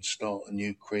there and start a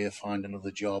new career, find another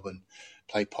job and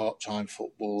play part-time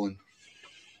football? And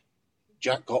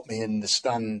Jack got me in the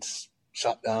stand,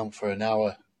 sat down for an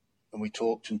hour, and we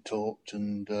talked, and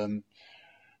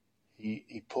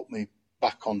he put me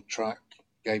back on track,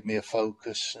 gave me a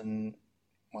focus, and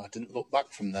I didn't look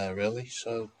back from there, really.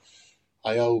 So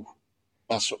I owe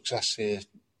my success here.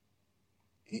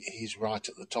 He's right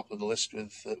at the top of the list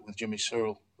with Jimmy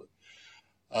Searle.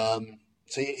 So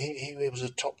he was a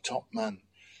top man,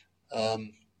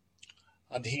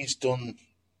 and he's done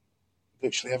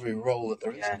virtually every role that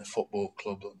there is in a football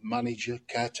club: manager,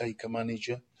 caretaker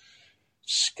manager,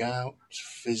 scout,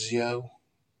 physio,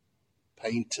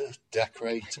 painter,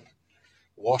 decorator,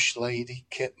 wash lady,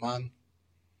 kit man.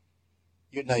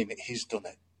 You name it, he's done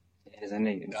it. Isn't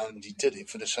he? And he did it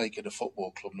for the sake of the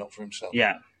football club, not for himself.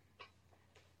 Yeah.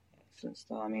 Excellent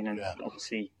stuff. I mean, and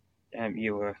obviously,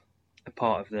 you were a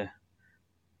part of the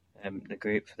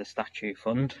group for the statue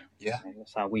fund. Yeah.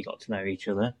 That's how we got to know each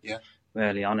other. Yeah.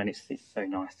 Early on, and it's so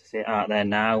nice to see it out there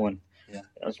now. And yeah,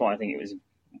 that's why I think it was,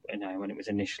 when it was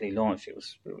initially launched,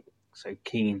 we were so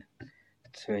keen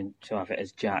to have it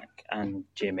as Jack and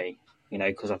Jimmy.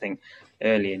 Because I think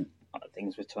early in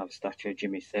things were to have a statue of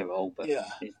Jimmy Thirlwall, but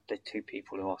they're two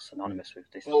people who are synonymous with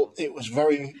this. Well, it was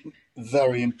very,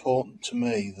 very important to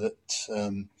me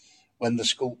that when the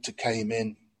sculptor came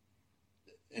in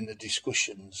the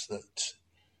discussions, that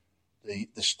the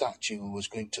statue was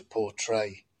going to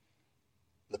portray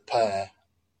the pair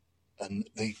and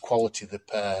the quality of the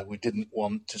pair. We didn't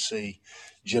want to see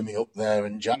Jimmy up there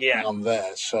and Jack down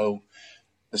there. So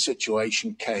the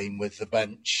situation came with the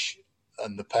bench,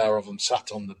 and the pair of them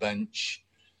sat on the bench.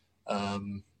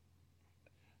 And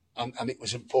it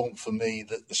was important for me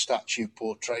that the statue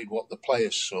portrayed what the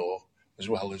players saw, as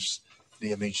well as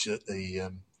the image that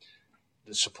the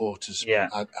supporters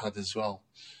had as well.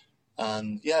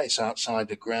 And it's outside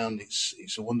the ground.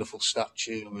 It's a wonderful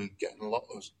statue. We're getting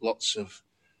lots of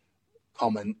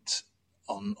comment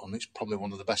on. It's probably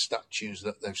one of the best statues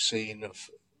that they've seen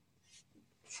of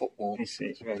football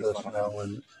personnel,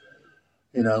 and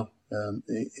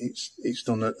it's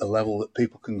done at a level that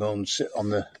people can go and sit on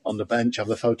the bench, have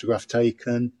the photograph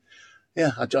taken.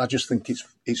 Yeah, I just think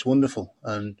it's wonderful,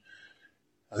 and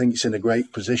I think it's in a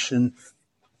great position,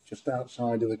 just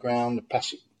outside of the ground. The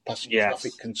passing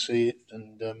traffic can see it,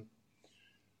 and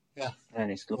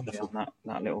and it's lovely on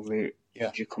that little route.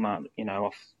 Yeah, you come out,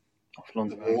 off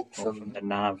London Road, from the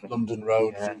nav, London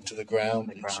Road to the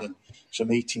ground. It's a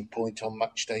meeting point on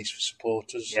match days for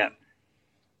supporters. Yeah.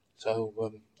 So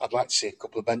I'd like to see a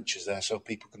couple of benches there so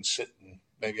people can sit and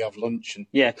maybe have lunch. And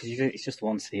because it's just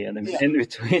one seat in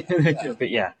between. But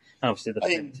and obviously the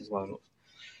print as well.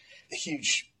 A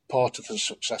huge part of the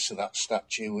success of that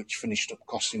statue, which finished up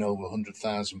costing over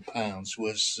 £100,000,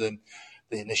 was the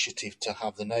initiative to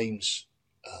have the names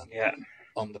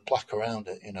on the plaque around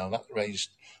it. That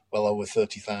raised well over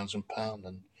 £30,000,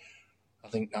 and I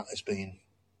think that has been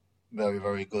very,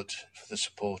 very good for the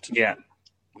supporters. Yeah,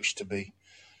 wish to be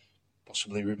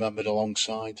possibly remembered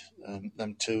alongside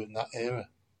them two in that era.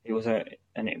 It was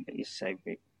you say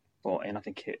we bought in. I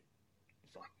think it,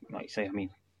 like you say. I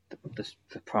mean,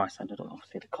 the price ended up,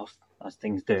 obviously the cost, as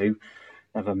things do,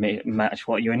 never match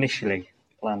what you initially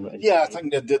planned. Yeah, I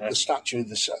think the statue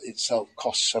itself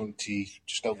cost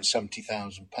just over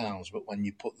 £70,000, but when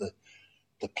you put the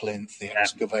plinth, the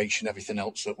excavation, everything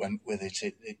else that went with it,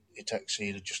 it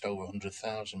exceeded just over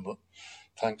 100,000. But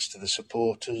thanks to the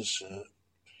supporters,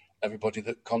 everybody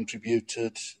that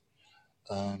contributed,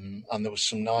 and there was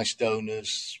some nice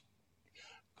donors.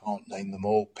 Can't name them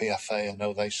all. PFA, I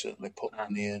know they certainly put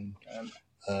money in.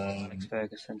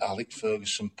 Alex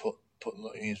Ferguson put.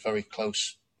 He's very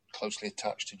closely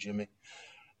attached to Jimmy.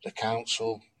 The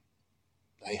council,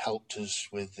 they helped us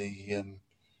with the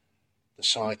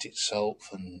site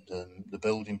itself and the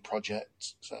building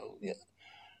project. So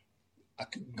I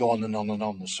could go on and on and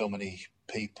on. There's so many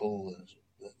people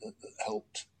that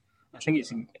helped. I think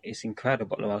it's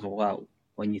incredible as well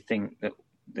when you think that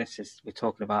we're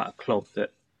talking about a club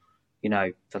that,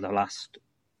 for the last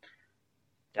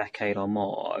decade or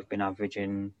more, I've been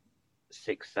averaging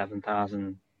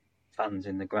 6,000-7,000 fans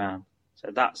in the ground.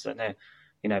 So that's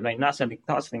that's an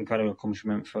incredible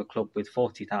accomplishment for a club with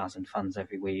 40,000 fans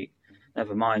every week.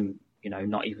 Never mind,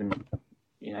 not even,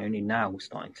 only now we're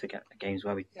starting to get the games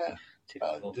where we.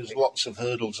 There's lots of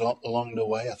hurdles along the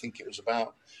way. I think it was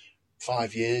about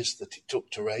 5 years that it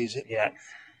took to raise it. Yeah.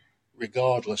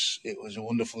 Regardless, it was a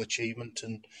wonderful achievement,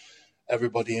 and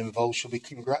everybody involved should be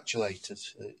congratulated.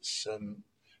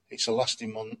 It's a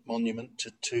lasting monument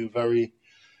to two very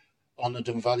honoured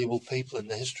and valuable people in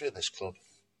the history of this club.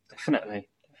 Definitely.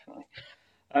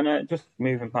 And just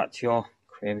moving back to your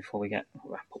career before we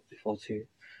wrap up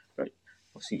but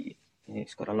obviously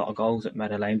it's got a lot of goals at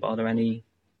Meadow Lane, but are there any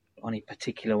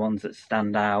particular ones that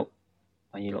stand out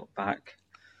when you look back?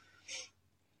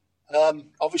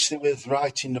 Obviously, with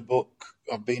writing the book,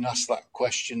 I've been asked that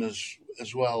question as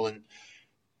well, and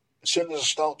as soon as I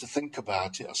start to think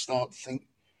about it, I start to think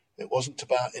it wasn't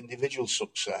about individual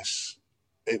success.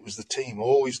 It was the team,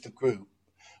 always the group.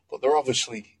 But there are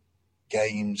obviously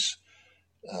games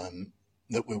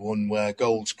that we won where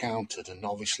goals counted, and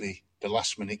obviously the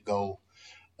last-minute goal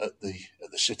at the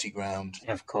City Ground.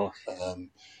 Yeah, of course.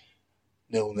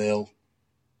 0-0.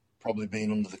 probably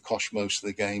been under the cosh most of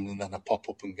the game, and then I pop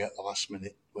up and get the last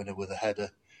minute winner with a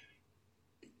header.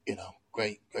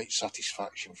 Great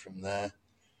satisfaction from there.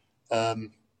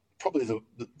 Probably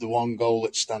the one goal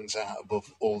that stands out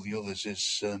above all the others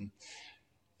is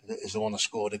the one I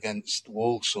scored against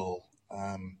Walsall,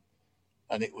 and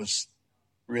it was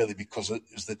really because it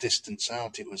was the distance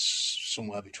out. It was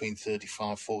somewhere between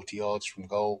 35, 40 yards from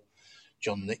goal.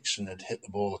 John Nixon had hit the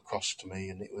ball across to me,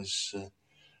 and it was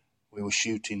we were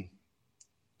shooting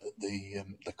at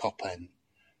the Kop end,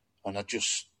 and I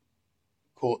just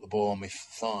caught the ball on my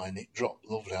thigh, and it dropped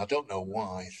lovely. I don't know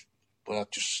why, but I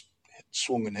just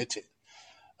swung and hit it,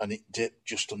 and it dipped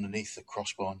just underneath the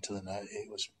crossbar into the net. It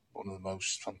was one of the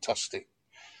most fantastic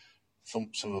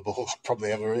thumps of a ball I've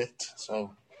probably ever hit.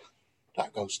 So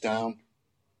that goes down.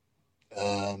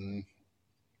 As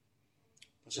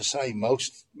I say,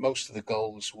 most of the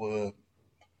goals were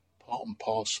part and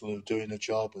parcel of doing a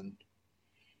job and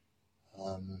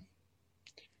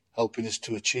helping us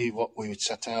to achieve what we would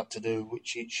set out to do,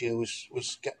 which each year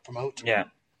was get promoted. Yeah.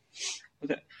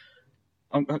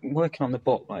 I'm working on the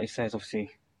book, like you says,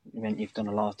 obviously, you've done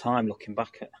a lot of time looking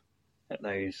back at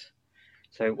those.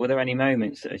 So were there any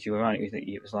moments that as you were writing that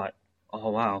it was like,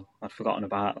 oh wow, I'd forgotten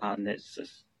about that, and it's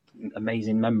just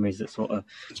amazing memories that sort of...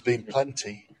 There's been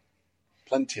plenty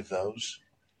of those,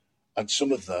 and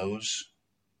some of those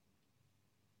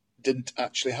didn't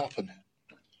actually happen.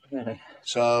 Really?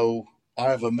 So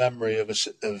I have a memory of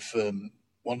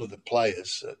one of the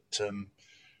players at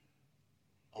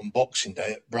on Boxing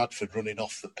Day at Bradford running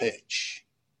off the pitch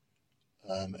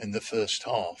in the first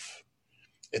half.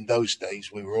 In those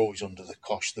days, we were always under the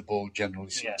cosh. The ball generally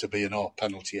seemed to be in our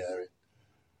penalty area.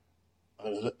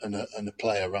 And a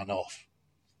player ran off,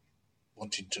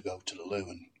 wanting to go to the loo,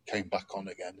 and came back on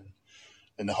again. And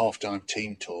in the half-time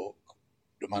team talk,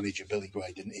 the manager, Billy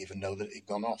Gray, didn't even know that he'd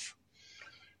gone off.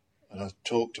 And I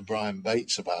talked to Brian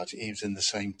Bates about it. He was in the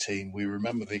same team. We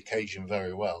remember the occasion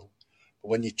very well. But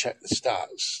when you check the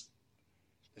stats,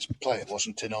 this player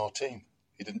wasn't in our team.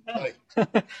 He didn't play.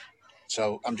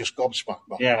 So I'm just gobsmacked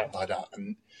by that.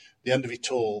 And at the end of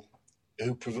it all,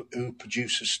 who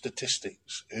produces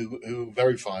statistics, who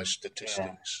verifies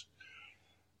statistics?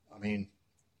 I mean,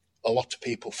 a lot of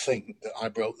people think that I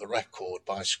broke the record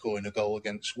by scoring a goal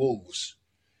against Wolves.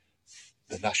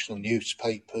 The national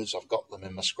newspapers, I've got them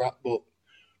in my scrapbook.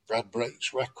 Brad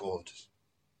breaks record.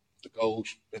 The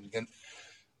goals against...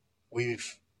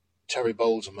 Terry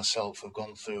Bowles and myself have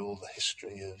gone through all the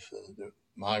history of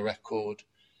my record,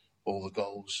 all the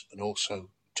goals, and also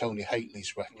Tony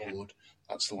Haitley's record. Yeah.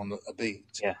 That's the one that I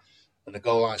beat. Yeah. And the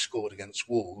goal I scored against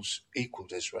Wolves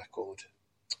equalled his record.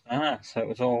 So it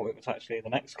was actually the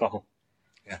next goal.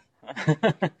 Yeah.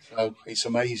 So it's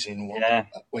amazing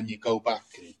when you go back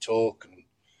and talk and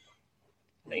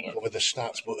over the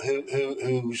stats, but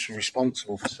who's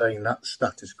responsible for saying that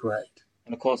stat is correct?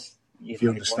 And of course, if you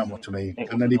understand what I mean.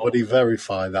 Can anybody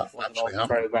verify that actually happened?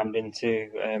 Programmed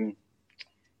into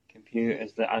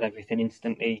computers that add everything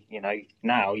instantly.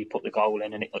 Now you put the goal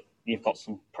in and you've got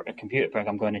some computer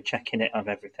program going and checking it of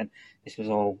everything. This was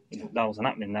all that wasn't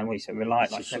happening then. So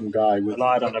relied on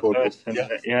a person.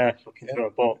 Looking through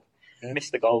a book. Yeah.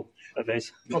 Missed the goal of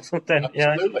his or something.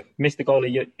 Absolutely. Missed the goal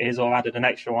of his or added an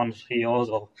extra one to yours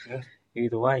or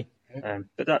either way. Yeah.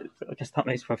 But I guess that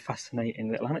makes for a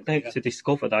fascinating little anecdote to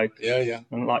discover, though. Yeah.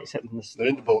 And like you said, they're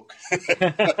in the book.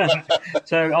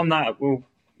 So on that, we'll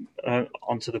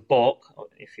onto the book.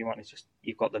 If you want,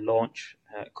 you've got the launch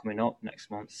coming up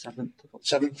next month,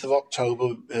 7th of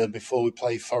October. Before we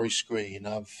play Forest Green,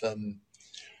 I've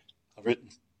written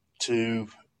to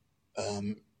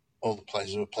all the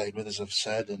players who have played with us, I've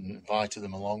said, and invited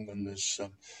them along, and there's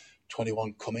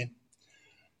 21 coming.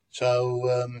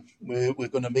 So we're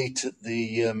going to meet at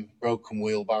the Broken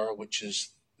Wheelbarrow, which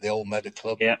is the old Meadow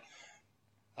Club. Yeah.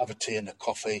 Have a tea and a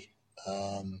coffee,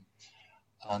 and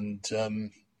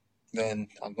then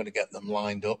I'm going to get them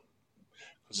lined up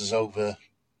because there's over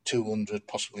 200,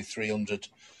 possibly 300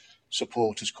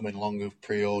 supporters coming along who've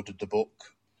pre-ordered the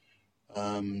book.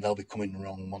 They'll be coming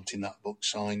along wanting that book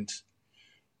signed.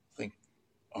 I think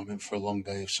I'm in for a long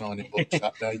day of signing books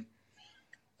that day.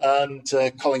 And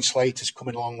Colin Slater's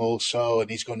coming along also, and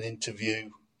he's going to interview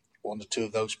one or two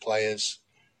of those players,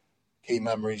 key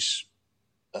memories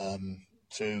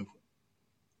through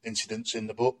incidents in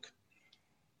the book.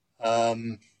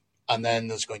 And then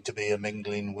there's going to be a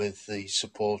mingling with the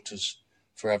supporters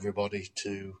for everybody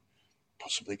to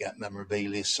possibly get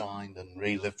memorabilia signed and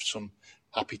relive some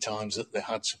happy times that they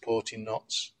had supporting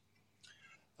Notts.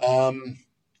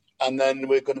 And then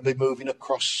we're going to be moving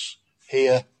across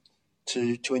here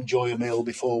to enjoy a meal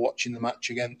before watching the match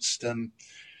against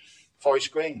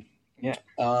Forest Green. Yeah.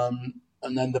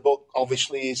 And then the book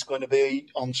obviously is going to be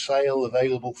on sale,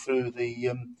 available through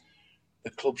the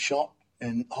club shop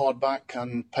in hardback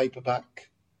and paperback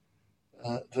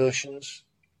versions.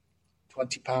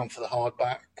 £20 for the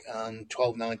hardback and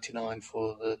 £12.99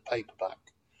 for the paperback.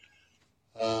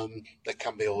 They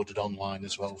can be ordered online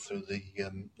as well through the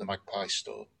Magpie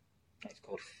store. It's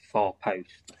called Far Post.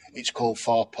 It's called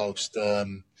Far Post,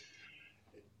 and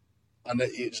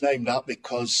it's named that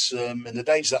because in the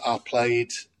days that I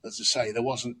played, as I say, there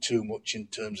wasn't too much in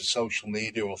terms of social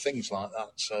media or things like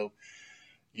that. So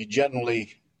you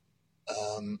generally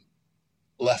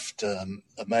left a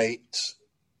mate,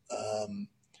 an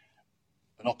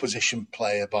opposition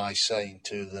player, by saying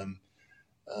to them,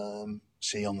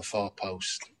 see you on the far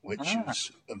post, which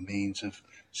is a means of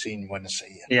seeing when I see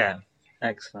you. Yeah,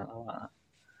 excellent. I like that.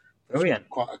 Brilliant. It's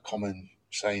quite a common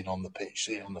saying on the pitch,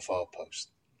 see you on the far post.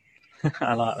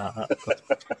 I like that. That's good.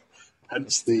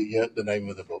 Hence the name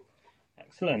of the book.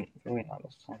 Excellent. Brilliant.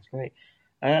 That sounds great.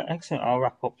 Excellent. I'll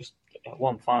wrap up. Just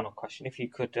one final question. If you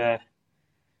could,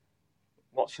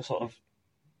 what's your sort of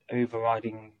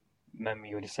overriding memory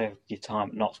you would say of your time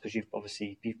at Notts? Because you've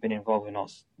been involved in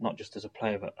Notts not just as a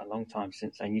player but a long time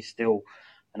since then. You're still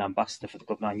an ambassador for the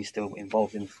club now. You're still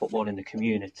involved in football in the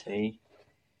community.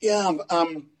 Yeah,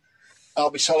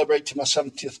 I'll be celebrating my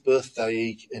 70th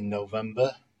birthday in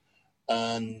November,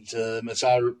 and as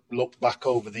I look back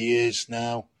over the years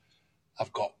now,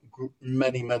 I've got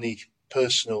many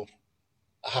personal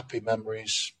happy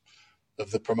memories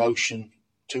of the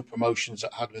two promotions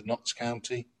that I had with Notts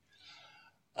County.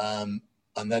 And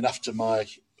then after my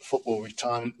football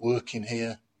retirement working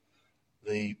here,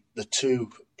 the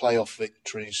two playoff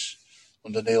victories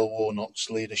under Neil Warnock's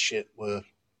leadership were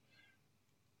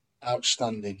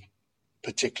outstanding,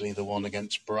 particularly the one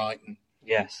against Brighton.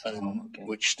 Yes.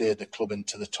 Which steered the club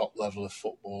into the top level of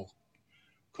football.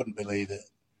 Couldn't believe it.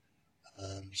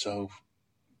 So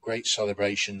great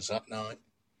celebrations that night.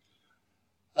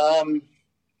 And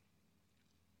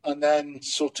then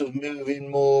sort of moving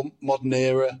more modern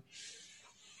era,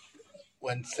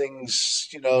 when things,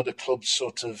 the club's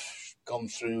sort of gone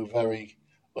through very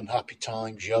unhappy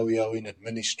times, yo-yoing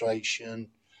administration.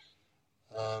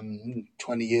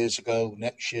 20 years ago,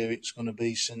 next year it's going to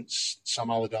be since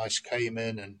Sam Allardyce came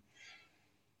in, and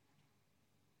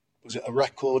was it a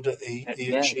record that he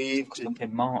achieved? Took them up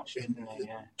in March,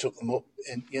 Took them up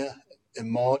in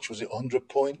March. Was it 100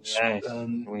 points? Yeah,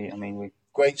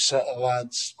 great set of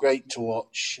lads, great to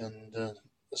watch, and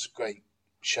it's a great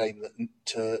shame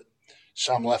that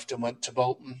Sam left and went to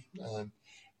Bolton.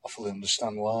 I fully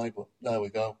understand why, but there we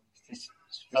go. It's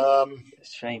a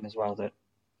shame as well that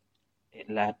it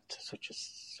led to such a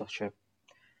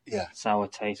sour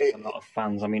taste for a lot of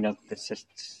fans. I mean,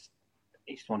 it's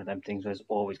one of them things where there's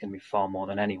always going to be far more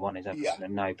than anyone is ever going to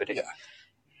know. But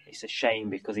it's a shame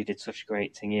because he did such a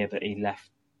great thing here, but he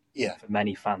left. Yeah. For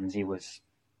many fans, he was,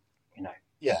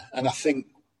 Yeah, and I think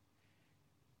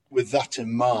with that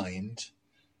in mind,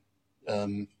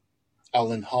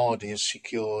 Alan Hardy has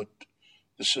secured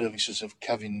the services of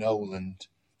Kevin Noland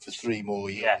for 3 more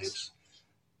years. Yes.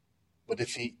 But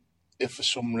if for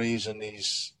some reason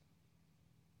he's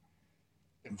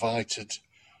invited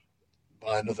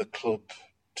by another club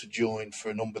to join for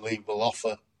an unbelievable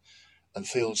offer and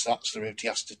feels that's the route he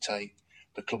has to take,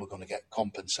 the club are going to get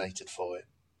compensated for it.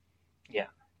 Yeah,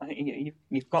 I think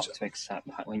you've got to accept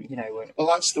that when Well,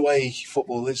 that's the way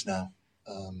football is now,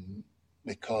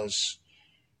 because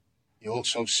you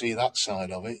also see that side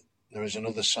of it. There is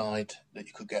another side that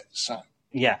you could get sacked.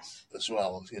 Yes, as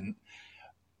well. And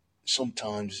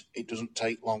sometimes it doesn't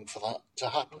take long for that to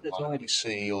happen. Like we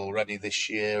see already this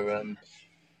year,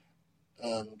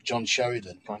 John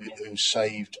Sheridan, who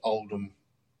saved Oldham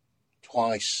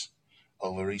twice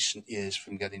over recent years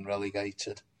from getting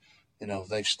relegated.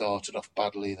 They've started off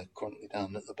badly. They're currently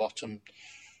down at the bottom.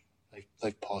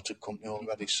 They've parted company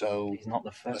already. So he's not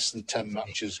the first. Less than 10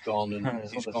 matches gone, and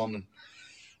he's gone. And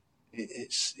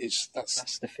that's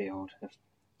Chesterfield.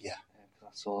 Yeah.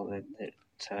 I saw that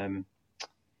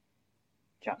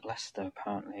Jack Lester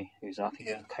apparently, who's I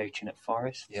think coaching at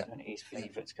Forest. Yeah. And he's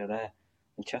favourite to go there.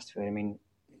 And Chesterfield, I mean.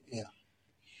 Yeah.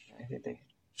 They.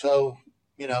 So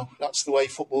that's the way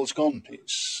football's gone.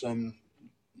 It's a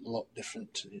lot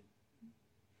different.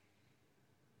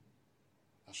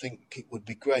 I think it would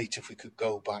be great if we could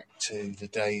go back to the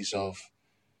days of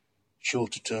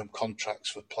shorter-term contracts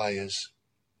for players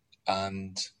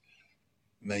and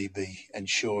maybe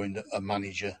ensuring that a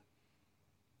manager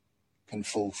can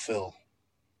fulfil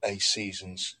a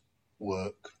season's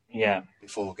work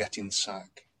before getting the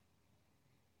sack.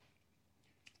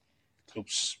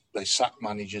 clubs, they sack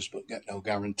managers but get no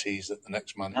guarantees that the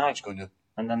next manager is going to.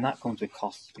 And then that comes with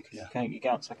costs because you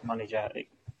can't sack a manager.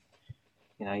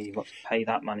 You've got to pay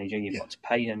that manager. You've got to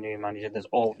pay the new manager.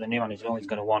 The new manager's always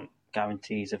going to want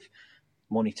guarantees of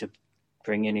money to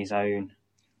bring in his own.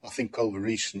 I think over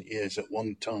recent years, at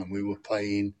one time, we were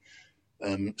paying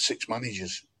 6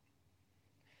 managers.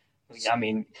 I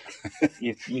mean,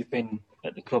 you've been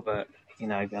at the club at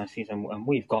season, and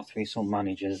we've got through some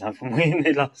managers, haven't we, in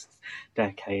the last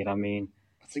decade? I mean,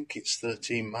 I think it's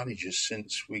 13 managers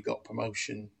since we got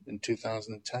promotion in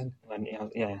 2010. And I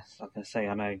was going to say,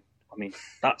 I know. I mean,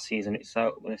 that season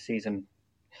itself, the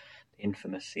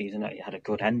infamous season, it had a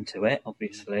good end to it,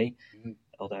 obviously. Mm-hmm.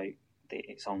 Although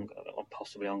its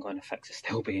possibly ongoing effects are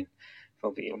still being.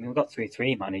 Probably, I mean, we got through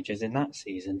 3 managers in that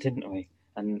season, didn't we?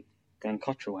 And Glenn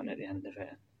Cottrell went at the end of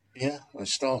it. Yeah, I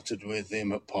started with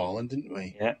him at Parland, didn't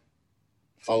we? Yeah.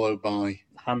 Followed by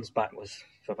Hans back was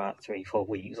for about 3-4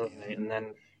 weeks, wasn't it? And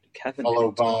then Kevin.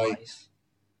 Followed by.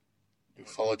 Who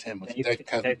followed him? Was Dave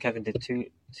Kevin. Kevin did two.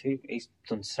 He's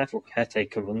done several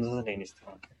caretaker runs, hasn't he, in his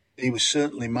time? He was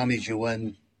certainly manager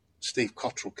when Steve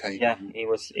Cottrell came. Yeah, he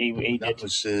was. That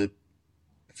was a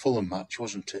Fulham match,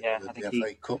 wasn't it? Yeah, I think the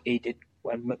FA Cup. He did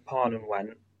when McParnon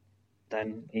went.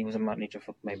 Then he was a manager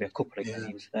for maybe a couple of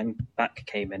games. Then Back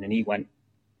came in and he went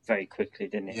very quickly,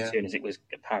 didn't he? Yeah. As soon as it was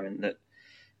apparent that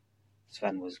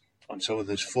Sven was on. So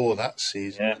there's 4 that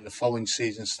season, and the following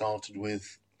season started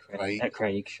with Craig.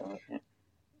 Craig, sure. Yeah.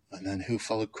 And then who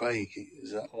followed Craig?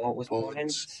 Is that Paul was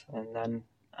Points, and then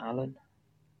Alan.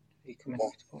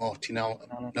 Martin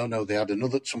Allen. No, they had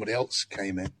somebody else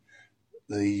came in.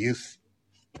 The youth.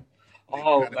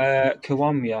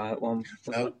 Kiwamya at one.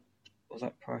 Was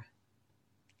that pro?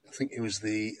 I think he was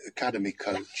the academy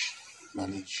coach,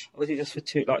 manage. Was it just for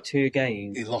 2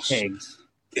 games? He lost Higgs.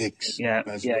 Yeah,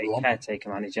 caretaker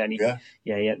manager. And he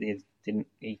didn't.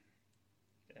 He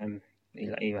went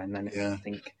then. Yeah. I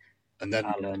think. And then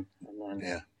Alan, and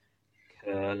then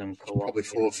Curl and Kiwamya. Probably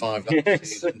 4 or 5 that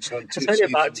season. So it's only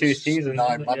about 2 seasons.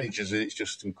 9 managers. It's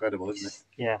just incredible, isn't it?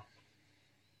 Yeah.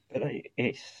 But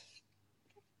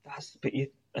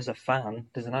as a fan,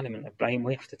 there's an element of blame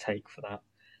we have to take for that.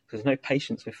 There's no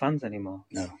patience with fans anymore.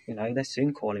 No. They're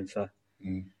soon calling for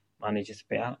managers to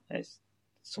be out. It's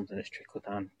something that's trickled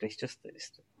down. It's the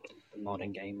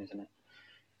modern game, isn't it?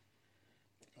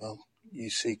 Well, you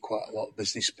see quite a lot of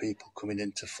business people coming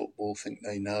into football think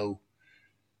they know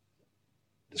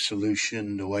the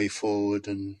solution, the way forward,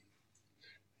 and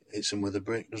hits them with a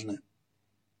brick, doesn't it?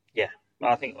 Yeah.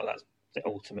 I think that's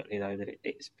ultimately, though, that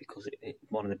it's because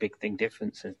one of the big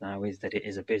differences now is that it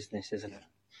is a business, isn't it?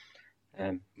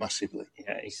 Massively.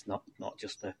 Yeah, it's not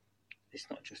just the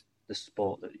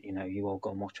sport that you all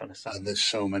go and watch on a Saturday. And there's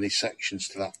so many sections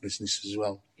to that business as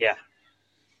well. Yeah.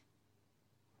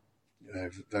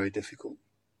 Very difficult.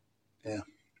 Yeah.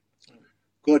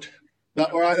 Good.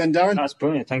 That all right then, Darren? That's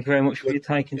brilliant. Thank you very much for your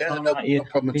taking time out of your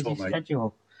problem busy at all, mate.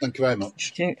 schedule. Thank you very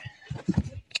much. Thank you.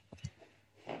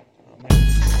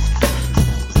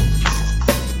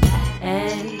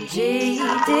 NG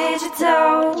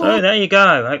Digital. So there you go.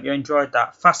 I hope you enjoyed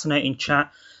that fascinating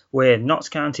chat with Notts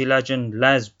County legend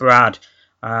Les Brad.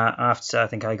 I have to say, I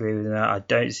think I agree with that. I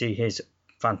don't see his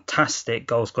fantastic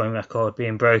goal scoring record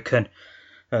being broken.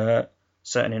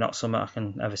 Certainly not something I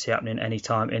can ever see happening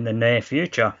anytime in the near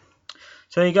future.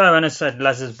 So there you go. And as I said,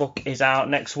 Les's book is out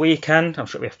next weekend. I'm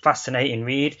sure it'll be a fascinating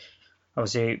read.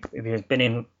 Obviously, he's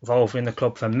been involved in the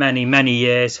club for many, many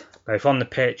years, both on the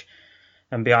pitch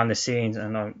and behind the scenes,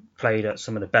 and I've played at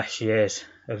some of the best years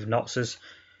of Notts'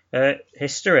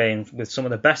 history, and with some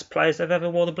of the best players that have ever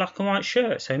wore the black and white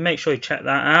shirt. So make sure you check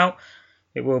that out.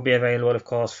 It will be available, of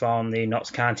course, from the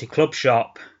Notts County Club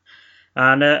Shop.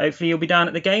 And hopefully you'll be down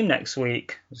at the game next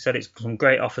week. As I said, it's some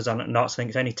great offers on at Notts. I think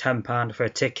it's only £10 for a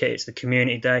ticket. It's the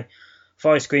community day.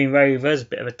 Forest Green Rovers, a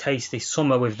bit of a tasty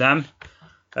summer with them.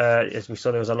 As we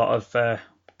saw, there was a lot of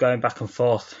going back and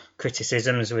forth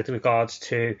criticisms with regards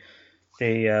to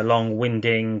the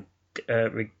long-winding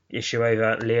issue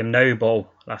over Liam Noble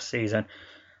last season.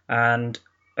 And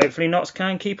hopefully Notts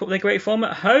can keep up their great form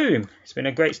at home. It's been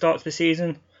a great start to the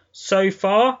season so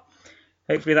far.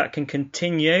 Hopefully that can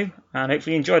continue, and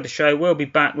hopefully you enjoyed the show. We'll be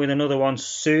back with another one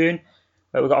soon.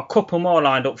 We've got a couple more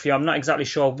lined up for you. I'm not exactly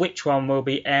sure which one will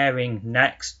be airing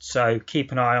next, so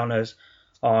keep an eye on us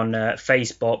on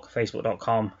Facebook,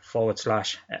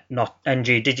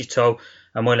 facebook.com/NG Digital,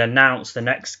 and we'll announce the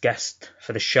next guest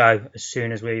for the show as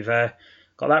soon as we've got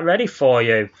that ready for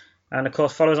you. And of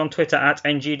course, follow us on Twitter at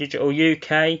NG Digital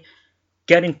UK.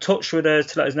 Get in touch with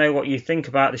us to let us know what you think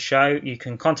about the show. You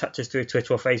can contact us through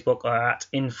Twitter or Facebook or at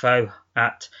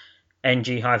info@ngdigital.co.uk.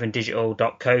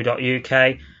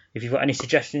 ng-digital.co.uk. If you've got any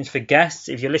suggestions for guests,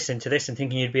 if you're listening to this and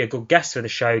thinking you'd be a good guest for the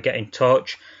show, get in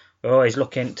touch. We're always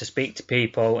looking to speak to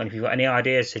people, and if you've got any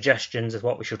ideas, suggestions of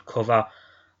what we should cover,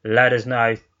 let us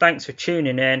know. Thanks for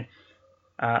tuning in.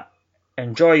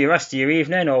 Enjoy the rest of your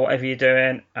evening or whatever you're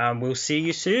doing, and we'll see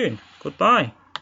you soon. Goodbye.